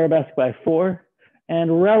 find arabesque by 4,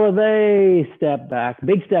 and relevé, step back,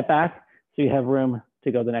 big step back, so you have room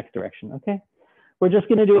to go the next direction, okay? We're just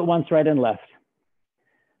gonna do it once, right and left.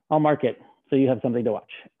 I'll mark it so you have something to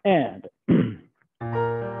watch. And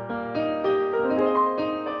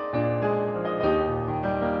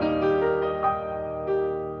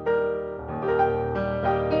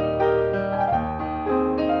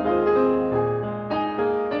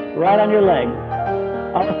right on your leg.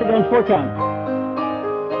 Also doing 4 counts.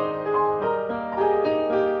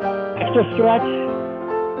 Extra stretch.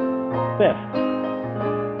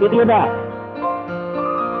 Fifth. With your back.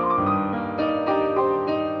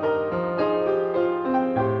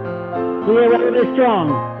 Plie relatively strong.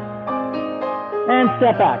 And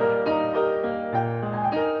step back.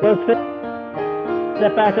 Close fit.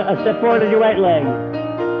 Step back, a step forward with your right leg.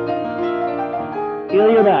 Feel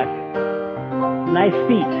your back. Nice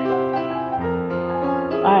feet.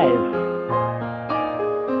 Eyes.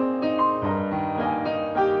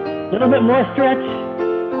 A little bit more stretch.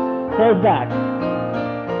 Close back.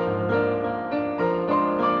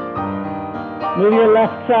 Move your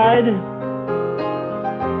left side.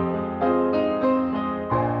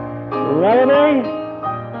 Releve.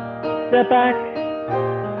 Step back.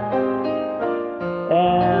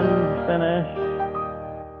 And finish.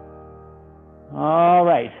 All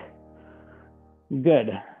right. Good.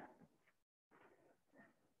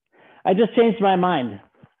 I just changed my mind.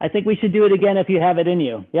 I think we should do it again if you have it in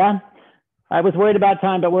you. Yeah? I was worried about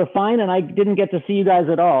time, but we're fine. And I didn't get to see you guys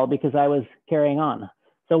at all because I was carrying on.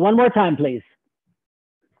 So one more time, please.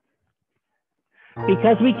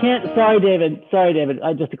 Because we can't, sorry, David,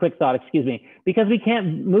 just a quick thought, excuse me. Because we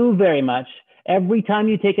can't move very much, every time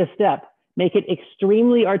you take a step, make it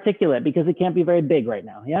extremely articulate because it can't be very big right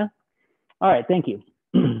now, yeah? All right, thank you.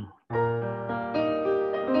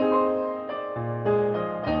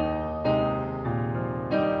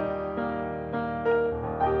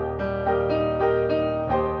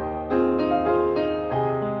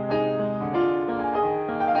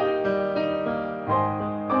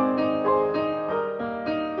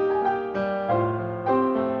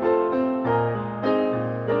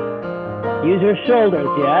 Use your shoulders,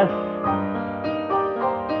 yes.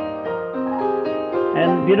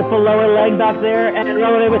 And beautiful lower leg back there, and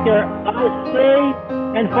roll it with your eyes straight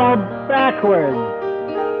and fall backwards.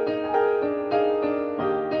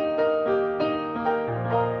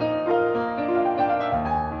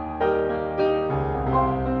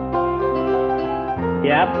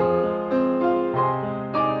 Yep.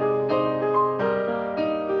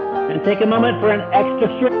 And take a moment for an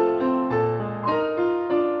extra stretch.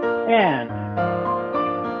 And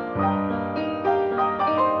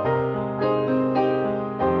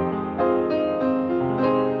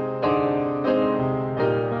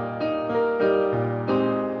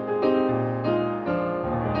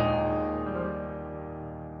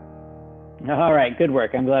all right, good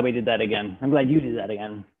work. I'm glad we did that again. I'm glad you did that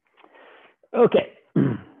again. Okay.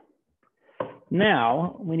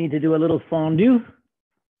 Now we need to do a little fondu.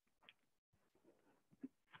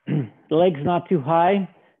 The leg's not too high.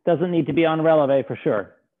 Doesn't need to be on releve for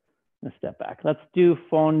sure. Let's step back. Let's do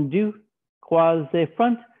fondu, croisé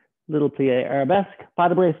front, little plie arabesque, pas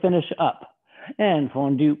de bras finish up. And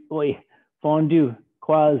fondu, fondu,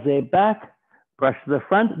 croisé back, brush to the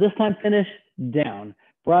front. This time finish down.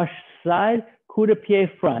 Brush side, coup de pied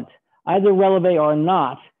front. Either releve or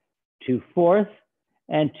not to fourth,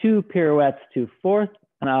 and 2 pirouettes to fourth,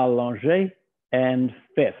 and allongé, and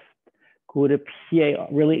fifth. Coup de pied,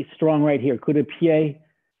 really strong right here. Coup de pied,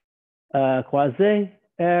 croisé,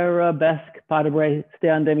 arabesque, pas de bras, stay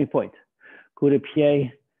on demi-point. Coup de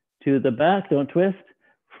pied to the back, don't twist.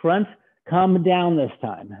 Front, come down this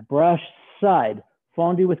time. Brush side,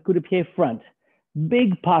 fondu with coup de pied front.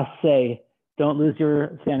 Big passe, don't lose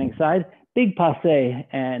your standing side. Big passe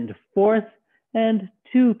and fourth, and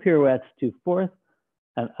 2 pirouettes to fourth,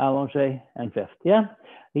 and allongé and fifth, yeah?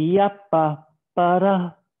 Yappa,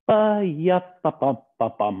 para, pa, yappa, pa, pa,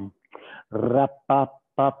 pam. Rappa,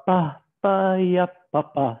 pa, pa, pa,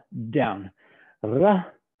 yappa, pa, down. Ra,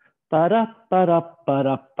 para, para,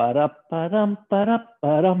 para, para, param, para,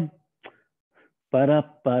 param. Para,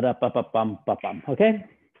 para, pa, pa, pam, pa, pam, okay?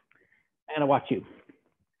 And I watch you.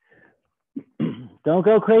 Don't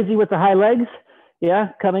go crazy with the high legs, yeah?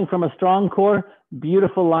 Coming from a strong core,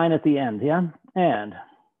 beautiful line at the end, yeah? And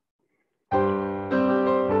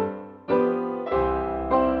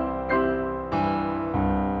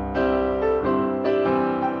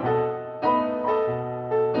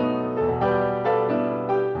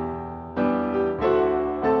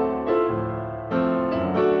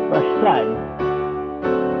brush side.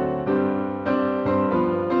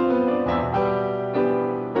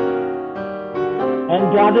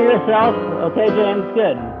 And gather yourself. Okay, James,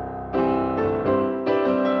 good.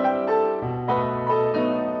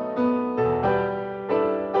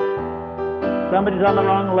 Somebody's on the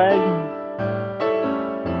wrong leg.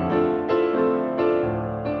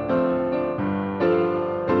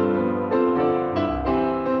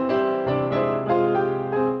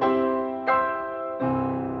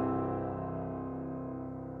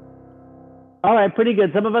 All right, pretty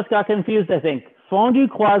good. Some of us got confused, I think. Fondu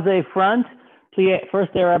croisé front, plie,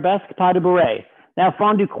 first arabesque, pas de bourrée. Now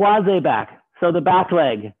fondu croisé back, so the back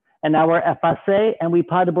leg. And now we're effacé, and we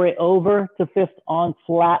pas de bourrée over to fifth on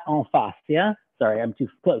flat en face, yeah? Sorry, I'm too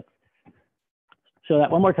close. show that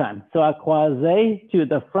one more time. So a croisé to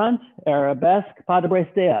the front, arabesque, pas de bras,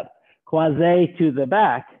 stay up. Croisé to the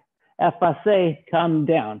back, effacé, come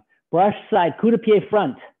down. Brush side, coup de pied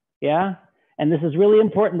front, yeah? And this is really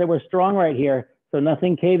important that we're strong right here so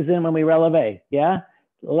nothing caves in when we releve, yeah?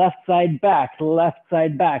 Left side back, so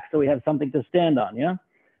we have something to stand on, yeah?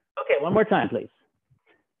 Okay, one more time, please.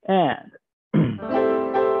 And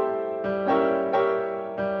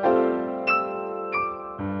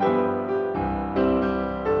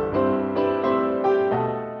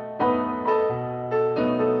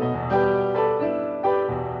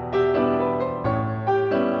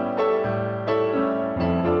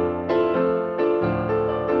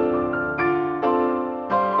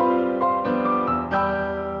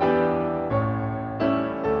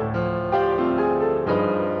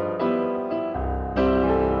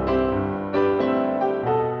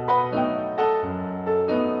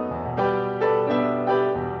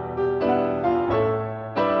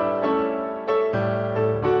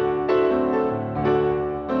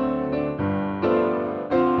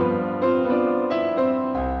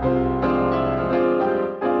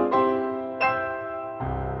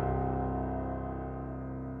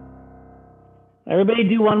everybody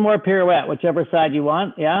do one more pirouette, whichever side you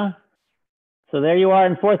want, yeah? So there you are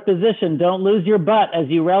in fourth position. Don't lose your butt as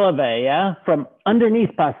you releve, yeah? From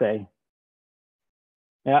underneath passe.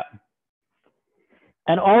 Yeah.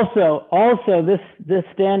 And also this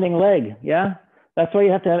standing leg, yeah? That's why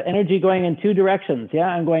you have to have energy going in two directions, yeah?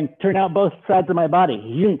 I'm going to turn out both sides of my body,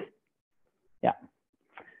 yunk. Yeah.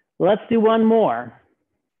 Let's do one more.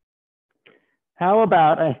 How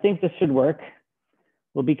about, I think this should work.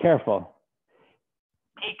 We'll be careful.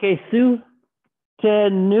 Piqué sous,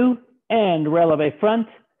 tenue, and releve front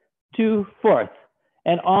to fourth.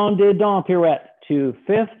 And en dedans pirouette to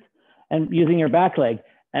fifth, and using your back leg.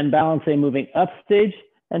 And balancing, moving up stage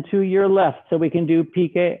and to your left. So we can do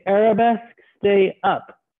piqué arabesque, stay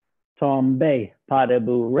up, tombe, pas de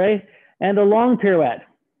bourrée, and a long pirouette.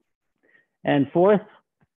 And fourth,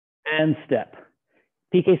 and step.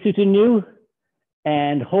 Piqué soutenu,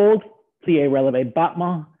 and hold, plié releve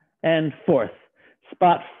battement, and fourth.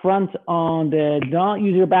 Spot front en dedans,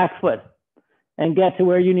 use your back foot, and get to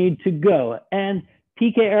where you need to go. And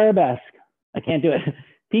piqué arabesque, I can't do it.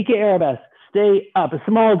 Piqué arabesque, stay up, a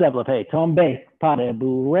small développé, tombe, pas de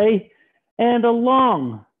bourrée, and a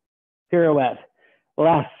long pirouette.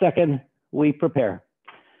 Last second, we prepare.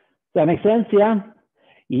 Does that make sense? Yeah?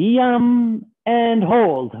 Yum, and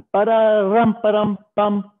hold. Ba-da-rum, ba-dum,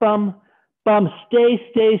 bum, bum, bum. Stay,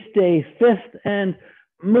 stay, stay. Fifth, and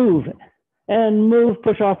move. And move,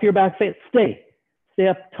 push off your back foot. Stay. Stay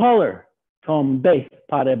up taller. Tombe,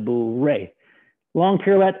 pas de bourrée. Long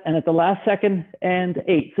pirouette, and at the last second, and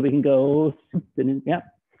 8. So we can go, yeah.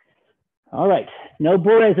 All right, no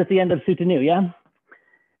bourrées at the end of soutenu, yeah?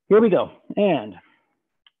 Here we go, and.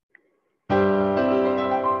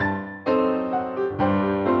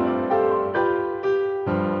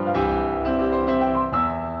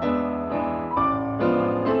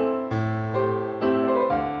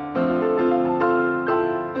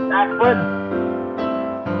 Back foot.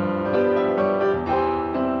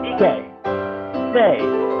 Okay. Stay.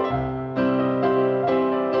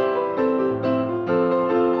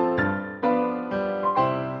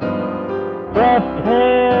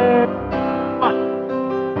 Prepare.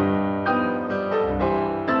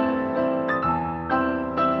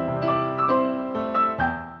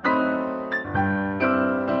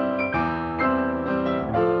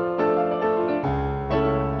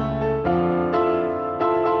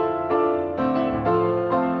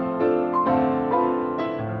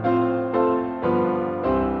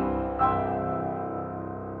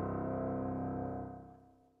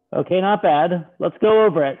 Okay, not bad. Let's go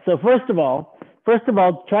over it. So first of all,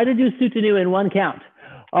 try to do soutenu in one count.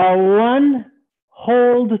 1,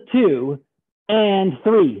 hold 2, and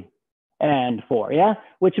 3, and 4, yeah?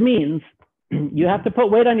 Which means you have to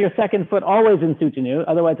put weight on your second foot always in soutenu,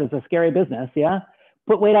 otherwise it's a scary business, yeah?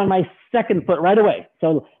 Put weight on my second foot right away.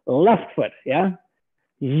 So left foot, yeah?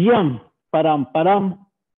 Yum, ba-dum, ba-dum,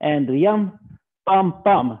 and yum, bum,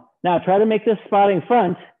 bum. Now try to make this spotting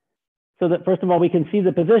front so that first of all, we can see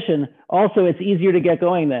the position. Also, it's easier to get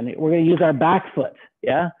going then. We're gonna use our back foot,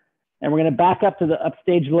 yeah? And we're gonna back up to the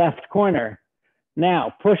upstage left corner.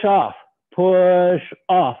 Now, push off,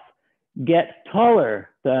 get taller,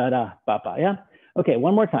 da-da, ba-ba, yeah? Okay,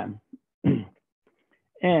 one more time.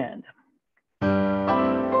 And.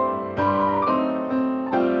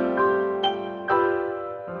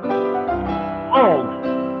 Hold.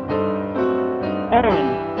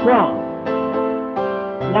 And strong.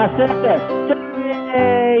 Now sit there,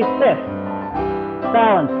 stay fifth,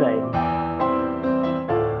 balance side.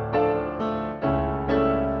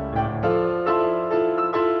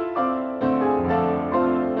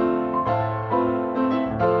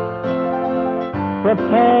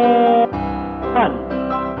 Prepare. One.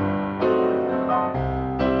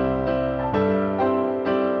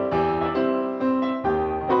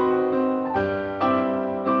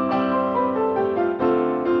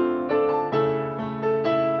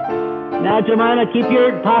 Now, Jemima, keep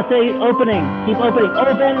your passe opening. Keep opening.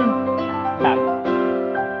 Open. Back.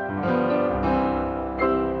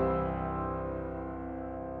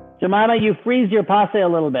 Jemima, you freeze your passe a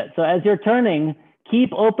little bit. So as you're turning,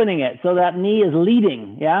 keep opening it so that knee is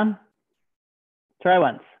leading. Yeah? Try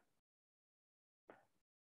once.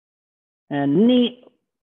 And knee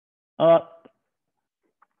up.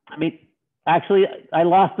 Actually, I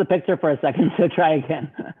lost the picture for a second, so try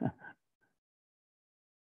again.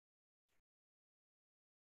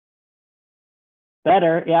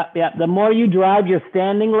 Better, yeah. The more you drive your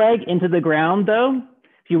standing leg into the ground, though,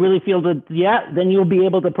 if you really feel the, then you'll be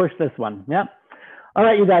able to push this one, yeah. All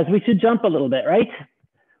right, you guys, we should jump a little bit, right?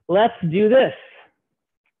 Let's do this.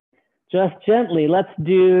 Just gently, let's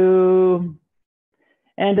do,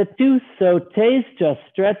 and a two sautés, just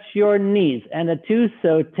stretch your knees, and a two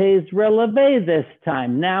sautés releve this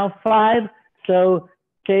time. Now 5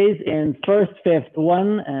 sautés in first, fifth,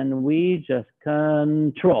 1, and we just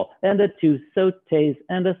control. And a two sautés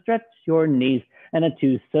and a stretch your knees, and a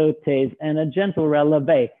two sautés and a gentle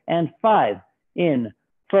releve, and 5 in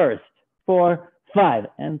first, 4, 5,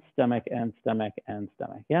 and stomach, and stomach, and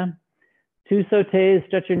stomach, yeah? Two sautés,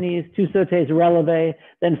 stretch your knees, two sautés, releve,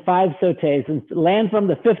 then 5 sautés, and land from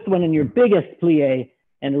the fifth one in your biggest plie,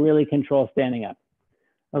 and really control standing up,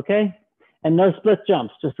 okay? And no split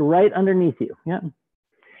jumps, just right underneath you, yeah?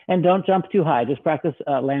 And don't jump too high, just practice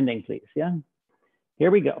landing, please, yeah?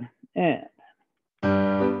 Here we go, and.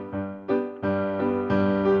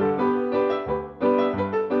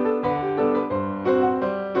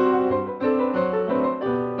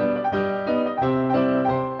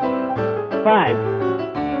 Five.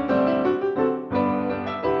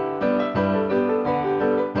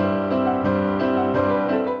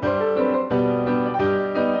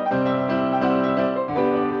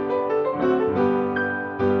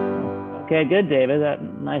 Okay, good, David. That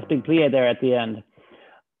nice big plie there at the end.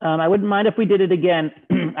 I wouldn't mind if we did it again.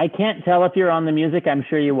 I can't tell if you're on the music. I'm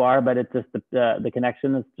sure you are, but it's just the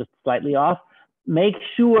connection is just slightly off. Make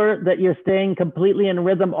sure that you're staying completely in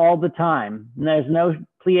rhythm all the time. And there's no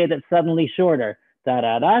plie that's suddenly shorter. Da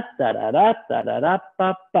da da da da da da da da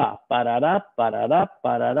ba ba ba da da ba da da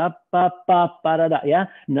ba da da ba ba ba da da. Yeah,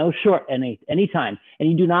 no short any time, and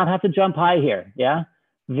you do not have to jump high here. Yeah,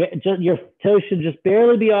 just your toes should just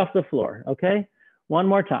barely be off the floor. Okay, one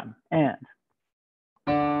more time and.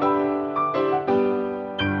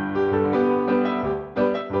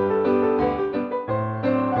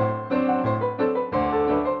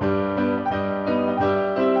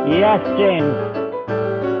 Yes, James.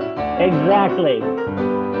 Exactly.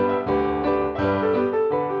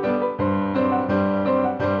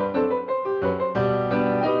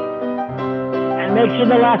 And make sure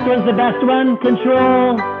the last one's the best one.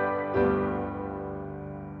 Control.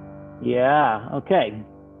 Yeah, okay.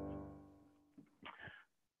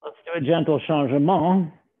 Let's do a gentle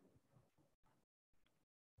changement.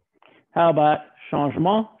 How about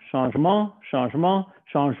changement, changement, changement,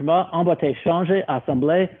 changement, emboîté, changer,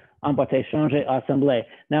 assembler, emboîté, changer, assembler.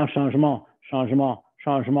 Now changement, changement,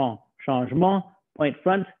 changement, changement,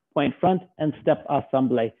 point front, and step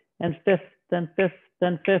assembler. And fifth, then fifth,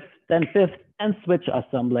 then fifth, then fifth, and switch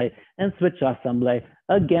assembler, and switch assembler.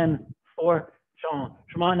 Again, 4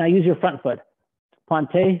 changement. Now use your front foot.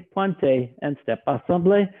 Pointe, pointe, and step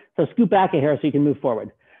assembler. So scoot back a hair so you can move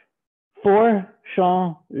forward. 4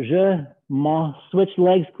 changement, switch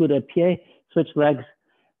legs, coup de pied, switch legs,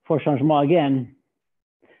 4 changement again.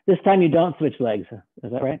 This time you don't switch legs,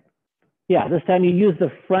 is that right? Yeah, this time you use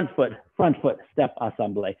the front foot, step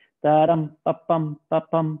assembly. Da-dum, ba-bum,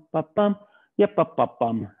 ba-bum, ba-bum, yep,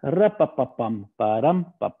 ba-bum, ra-ba-ba-bum, ba-dum,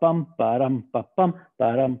 ba-bum, ba-dum, ba-bum,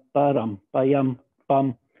 ba-dum, ba-dum, ba-yum,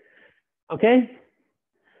 bum. Okay?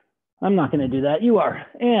 I'm not gonna do that, you are.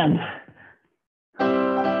 And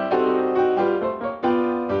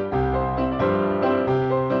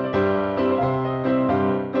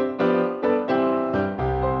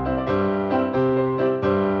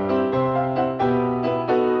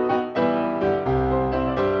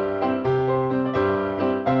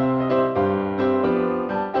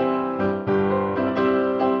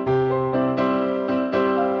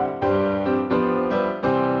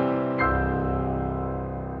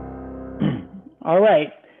all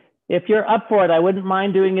right, if you're up for it, I wouldn't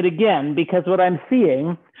mind doing it again because what I'm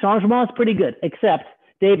seeing, changement is pretty good, except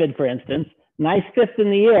David, for instance, nice fist in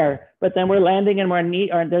the air, but then we're landing and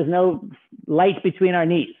there's no light between our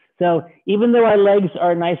knees. So even though our legs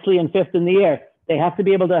are nicely in fifth in the air, they have to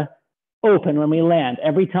be able to open when we land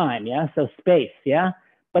every time, yeah? So space, yeah?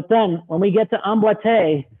 But then when we get to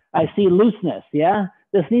emboîté, I see looseness, yeah?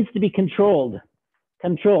 This needs to be controlled.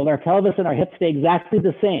 Our pelvis and our hips stay exactly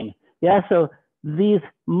the same, yeah? So these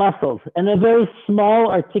muscles, and a very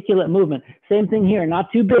small articulate movement. Same thing here,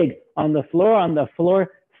 not too big. On the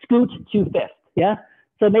floor, scoot to fifth, yeah?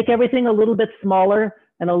 So make everything a little bit smaller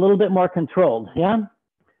and a little bit more controlled, yeah?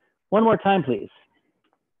 One more time, please.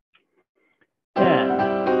 And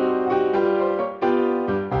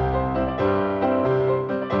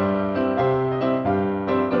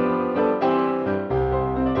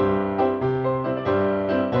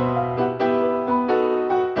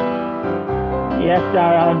yes,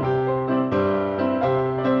 Dara.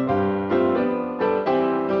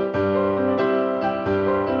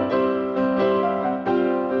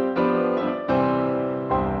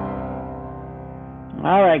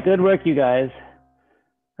 All right, good work, you guys.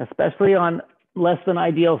 Especially on less than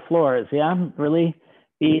ideal floors, yeah? Really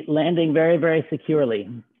be landing very, very securely.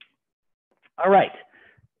 All right.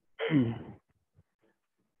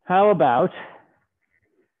 How about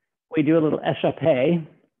we do a little échappé?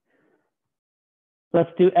 Let's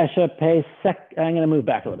do échappé I'm going to move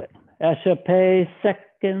back a little bit. Échappé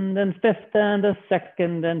second and fifth and a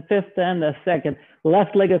second and fifth and a second.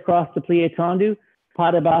 Left leg across the plié tendu.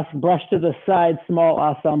 Pas de basse, brush to the side, small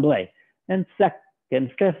assemblée. And second,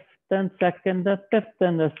 fifth, and second, a fifth,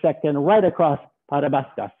 and a second. Right across, pas de basse,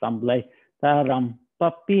 assemblée. Param,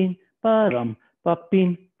 papin, param,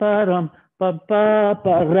 papin, param, pa pa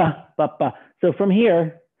pa pa pa. So from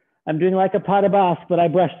here, I'm doing like a pas de basse, but I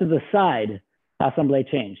brush to the side. Assemblée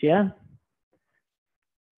change, yeah?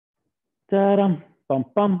 Da-dum, bum,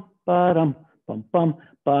 bum, ba-dum, bum, bum,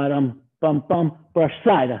 ba-dum, bum, bum, brush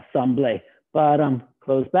side, assemblée. Bottom,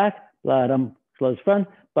 close back, bottom, close front,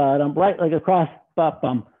 bottom, right leg across,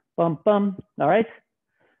 bum, bum, bum. All right.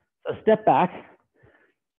 So step back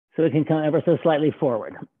so we can come ever so slightly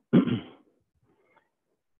forward.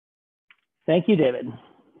 Thank you, David.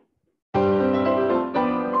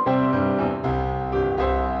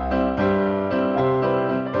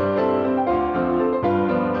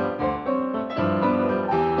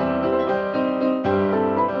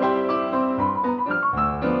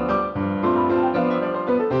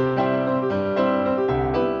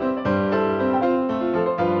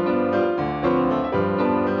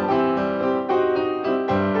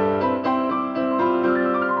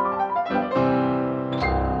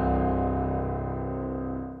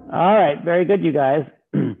 All right, very good, you guys.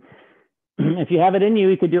 If you have it in you,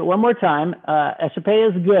 you could do it one more time. Échappé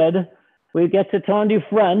is good. We get to tendu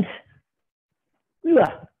front.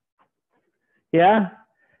 Yeah,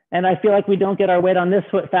 and I feel like we don't get our weight on this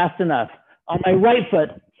foot fast enough. On my right foot,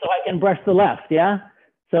 so I can brush the left, yeah?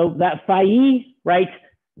 So that failli right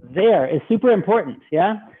there is super important,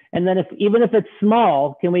 yeah? And then even if it's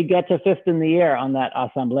small, can we get to fifth in the air on that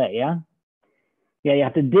assemblée, yeah? Yeah, you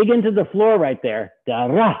have to dig into the floor right there. Da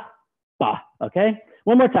ra ba. Okay.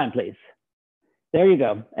 One more time, please. There you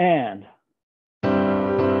go. And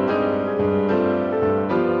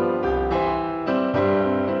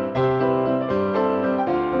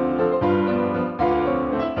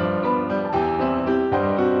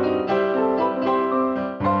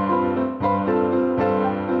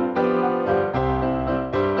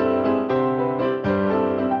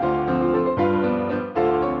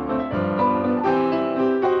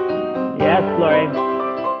yes, Lori.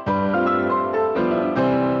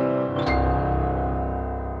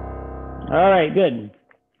 All right, good.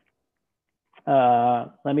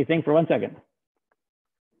 Let me think for 1 second.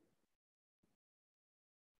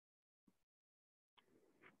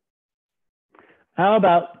 How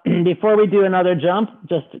about before we do another jump,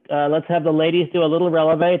 just let's have the ladies do a little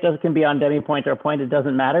releve. It can be on demi-point or point, it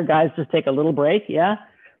doesn't matter. Guys, just take a little break, yeah?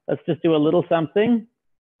 Let's just do a little something.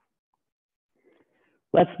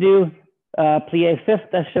 Let's do plie fifth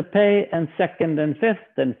échappé and second and fifth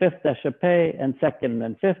échappé and second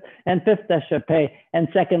and fifth échappé and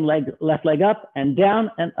second leg, left leg up and down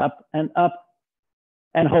and up and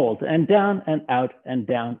hold and down and out and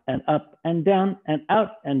down and up and down and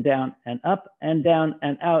out and down and up and down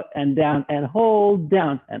and out and down and hold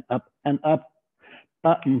down and up and up.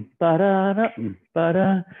 Yum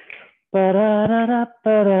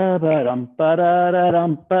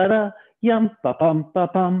pa pum pa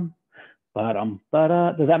pum.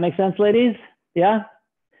 Does that make sense, ladies? Yeah?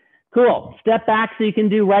 Cool. Step back so you can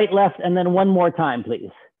do right, left, and then one more time,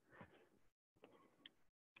 please.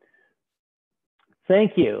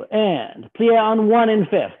 Thank you. And plie on 1 in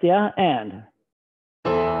fifth, yeah? And.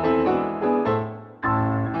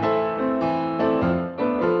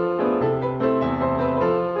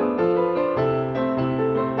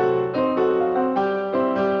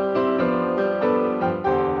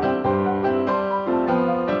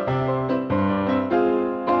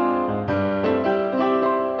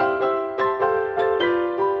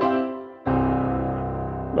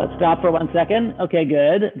 Stop for 1 second. Okay,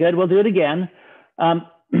 good, good. We'll do it again.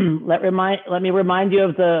 Let me remind you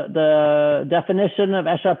of the definition of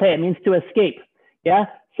échapper. It means to escape. Yeah.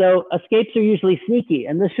 So escapes are usually sneaky,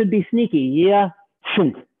 and this should be sneaky. Yeah.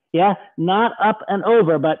 Yeah. Not up and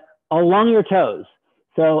over, but along your toes.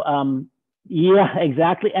 So yeah,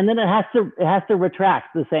 exactly. And then it has to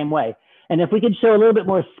retract the same way. And if we could show a little bit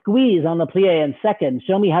more squeeze on the plie in second,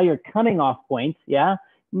 show me how you're coming off point. Yeah.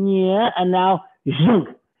 Yeah. And now,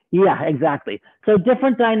 yeah, exactly. So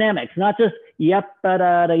different dynamics, not just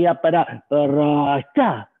yappada,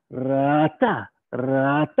 rata, rata,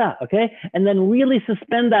 rata. Okay. And then really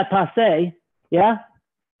suspend that passe. Yeah.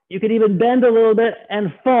 You could even bend a little bit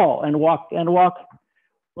and fall and walk and walk.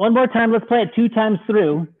 One more time. Let's play it 2 times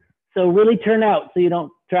through. So really turn out so you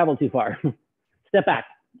don't travel too far. Step back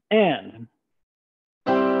and.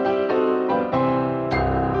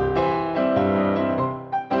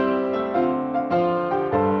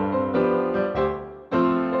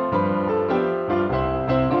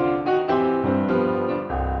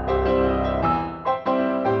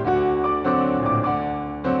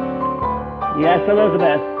 Yes,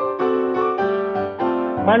 Elizabeth.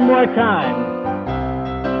 One more time.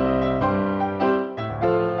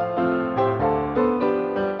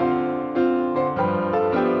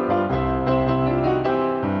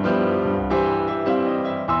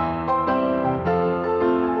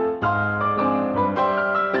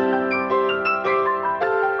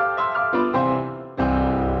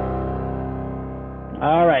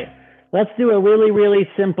 All right. Let's do a really, really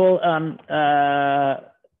simple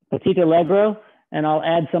petit allegro, and I'll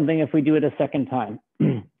add something if we do it a second time.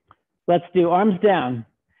 Let's do arms down.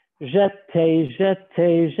 Jeté,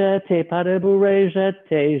 jeté, jeté, pas de bourrée,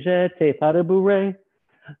 jeté, jeté, pas de bourrée.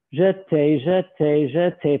 Jeté, jeté,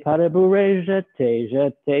 jeté, pas de bourrée, jeté,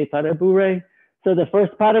 jeté, pas de bourrée. So the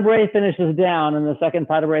first pas de bourrée finishes down, and the second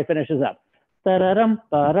pas de bourrée finishes up. Da-da-dum,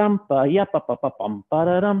 ba-dum, ba-ya, ba-ba-ba-bum,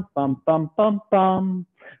 ba-da-dum, bum, bum, bum, bum.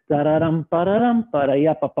 Da-da-dum, ba-da-dum,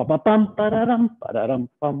 ba-da-ya, ba-ba-ba-bum, ba-da-dum, ba-da-dum,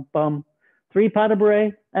 bum, bum. 3 pas de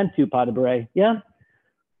bourrée and 2 pas de bourrée. Yeah?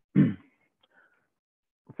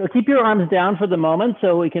 So keep your arms down for the moment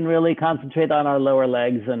so we can really concentrate on our lower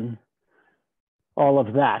legs and all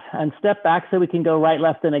of that. And step back so we can go right,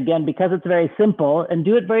 left, and again, because it's very simple, and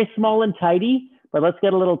do it very small and tidy, but let's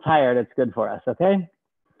get a little tired. It's good for us, okay?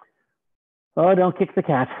 Oh, don't kick the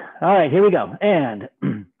cat. All right, here we go. And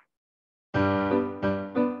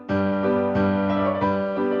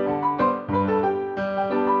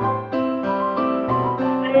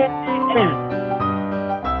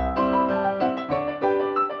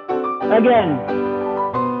again.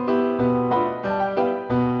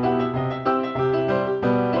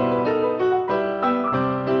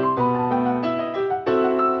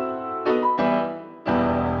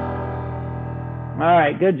 All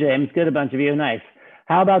right, good, James. Good, a bunch of you. Nice.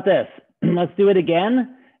 How about this? Let's do it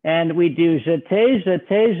again. And we do jeté,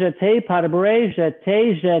 jeté, jeté, pas de bourrée,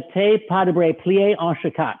 jeté, jeté, pas de bourrée, plié en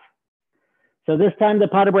chicat. So this time the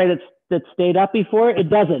pas de bourrée that stayed up before, it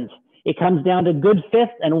doesn't. It comes down to good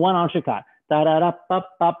fifth and 1 en chicat. Da da da pa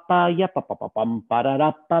pa pa ya pa pa pa bum pa da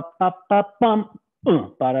da pa pa pa bum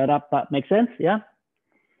pa da da pa. Make sense? Yeah.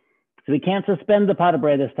 So we can't suspend the pas de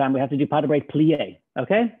bourrée this time. We have to do pas de bourrée plié.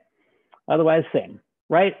 Okay. Otherwise, same.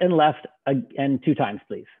 Right and left, and 2 times,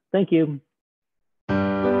 please. Thank you.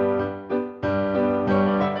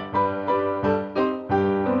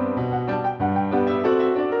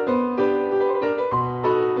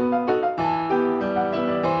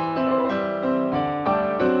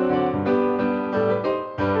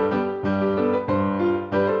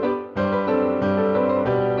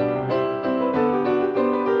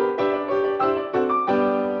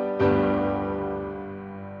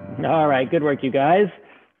 All right, good work, you guys.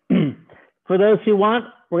 For those who want,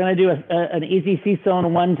 we're going to do an easy seesaw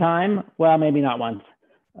 1 time. Well, maybe not once,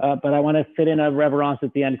 but I want to fit in a reverence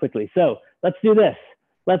at the end quickly. So let's do this.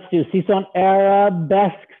 Let's do seesaw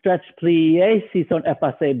arabesque, stretch plie, seesaw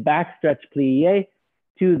effacé, back, stretch plie,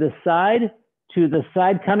 to the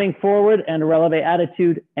side, coming forward, and releve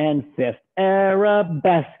attitude, and fifth.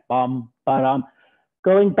 Arabesque, bum, ba-dum.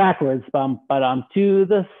 Going backwards, bum, ba-dum, to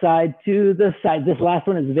the side, to the side. This last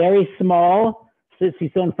one is very small.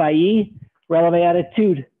 Seesaw failli, releve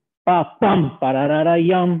attitude, ba, bum, ba-da-da-da,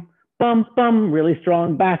 yum, bum, bum, really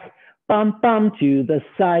strong back, bum, bum, to the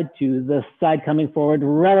side, coming forward,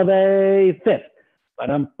 releve, fifth,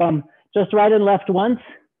 ba-dum, bum. Just right and left once.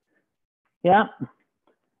 Yeah.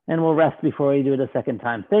 And we'll rest before we do it a second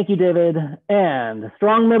time. Thank you, David. And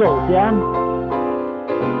strong middles, yeah?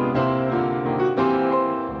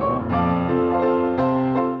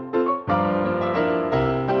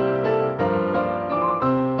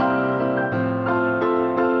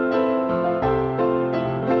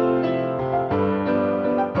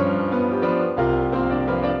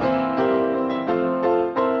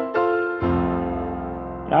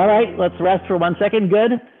 let's rest for 1 second.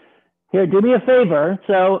 Good. Here, do me a favor.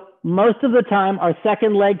 So most of the time, our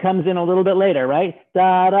second leg comes in a little bit later, right?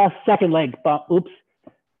 Da-da, second leg, bump, oops.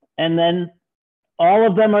 And then all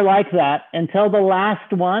of them are like that until the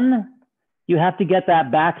last one. You have to get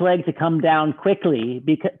that back leg to come down quickly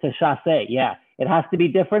to chassé. Yeah, it has to be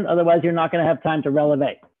different. Otherwise, you're not going to have time to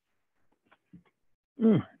releve.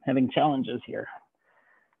 Having challenges here.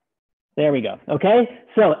 There we go. Okay,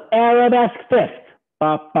 so arabesque fifth.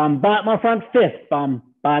 Bum, bottom front fifth. Bum,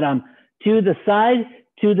 bottom. To the side,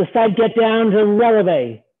 get down to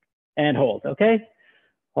releve and hold. Okay,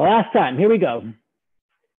 last time. Here we go.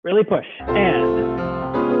 Really push and.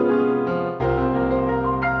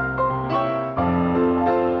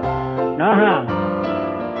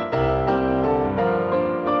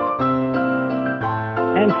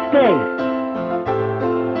 And stay.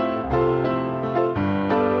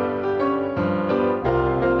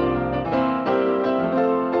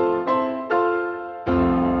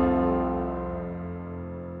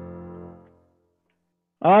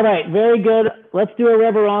 All right, very good. Let's do a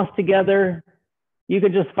reverence together. You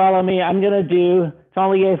could just follow me. I'm going to do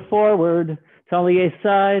tablier forward, tablier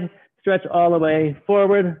side, stretch all the way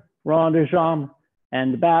forward, rond de jambe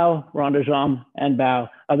and bow, rond de jambe and bow,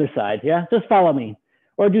 other side. Yeah, just follow me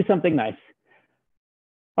or do something nice.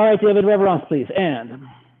 All right, David, reverence, please. And.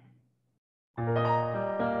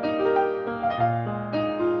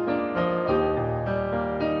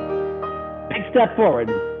 Big step forward.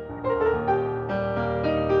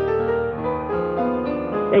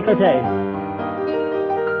 Écoute.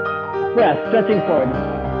 Press, stretching forward.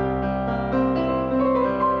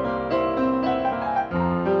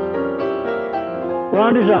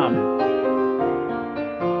 Rond de jambe.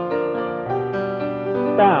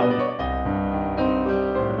 Bow.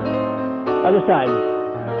 Other side.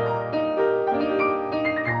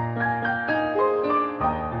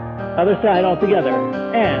 Other side all together.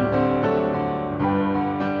 And.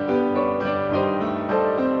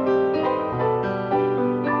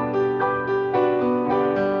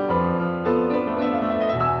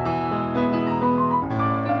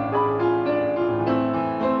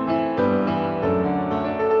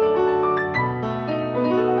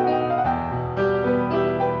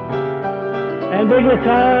 And big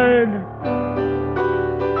retard.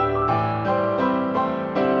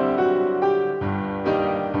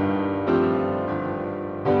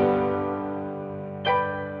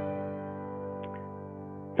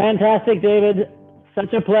 Fantastic, David.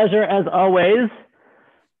 Such a pleasure as always.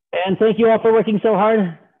 And thank you all for working so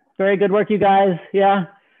hard. Very good work, you guys. Yeah.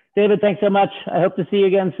 David, thanks so much. I hope to see you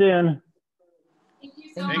again soon. Thank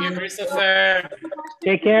you so much. Thank you, Christopher.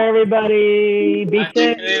 Take care, everybody. Be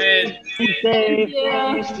safe. David. Be safe.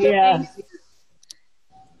 Yeah.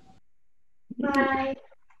 Bye.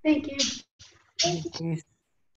 Thank you. Thank you.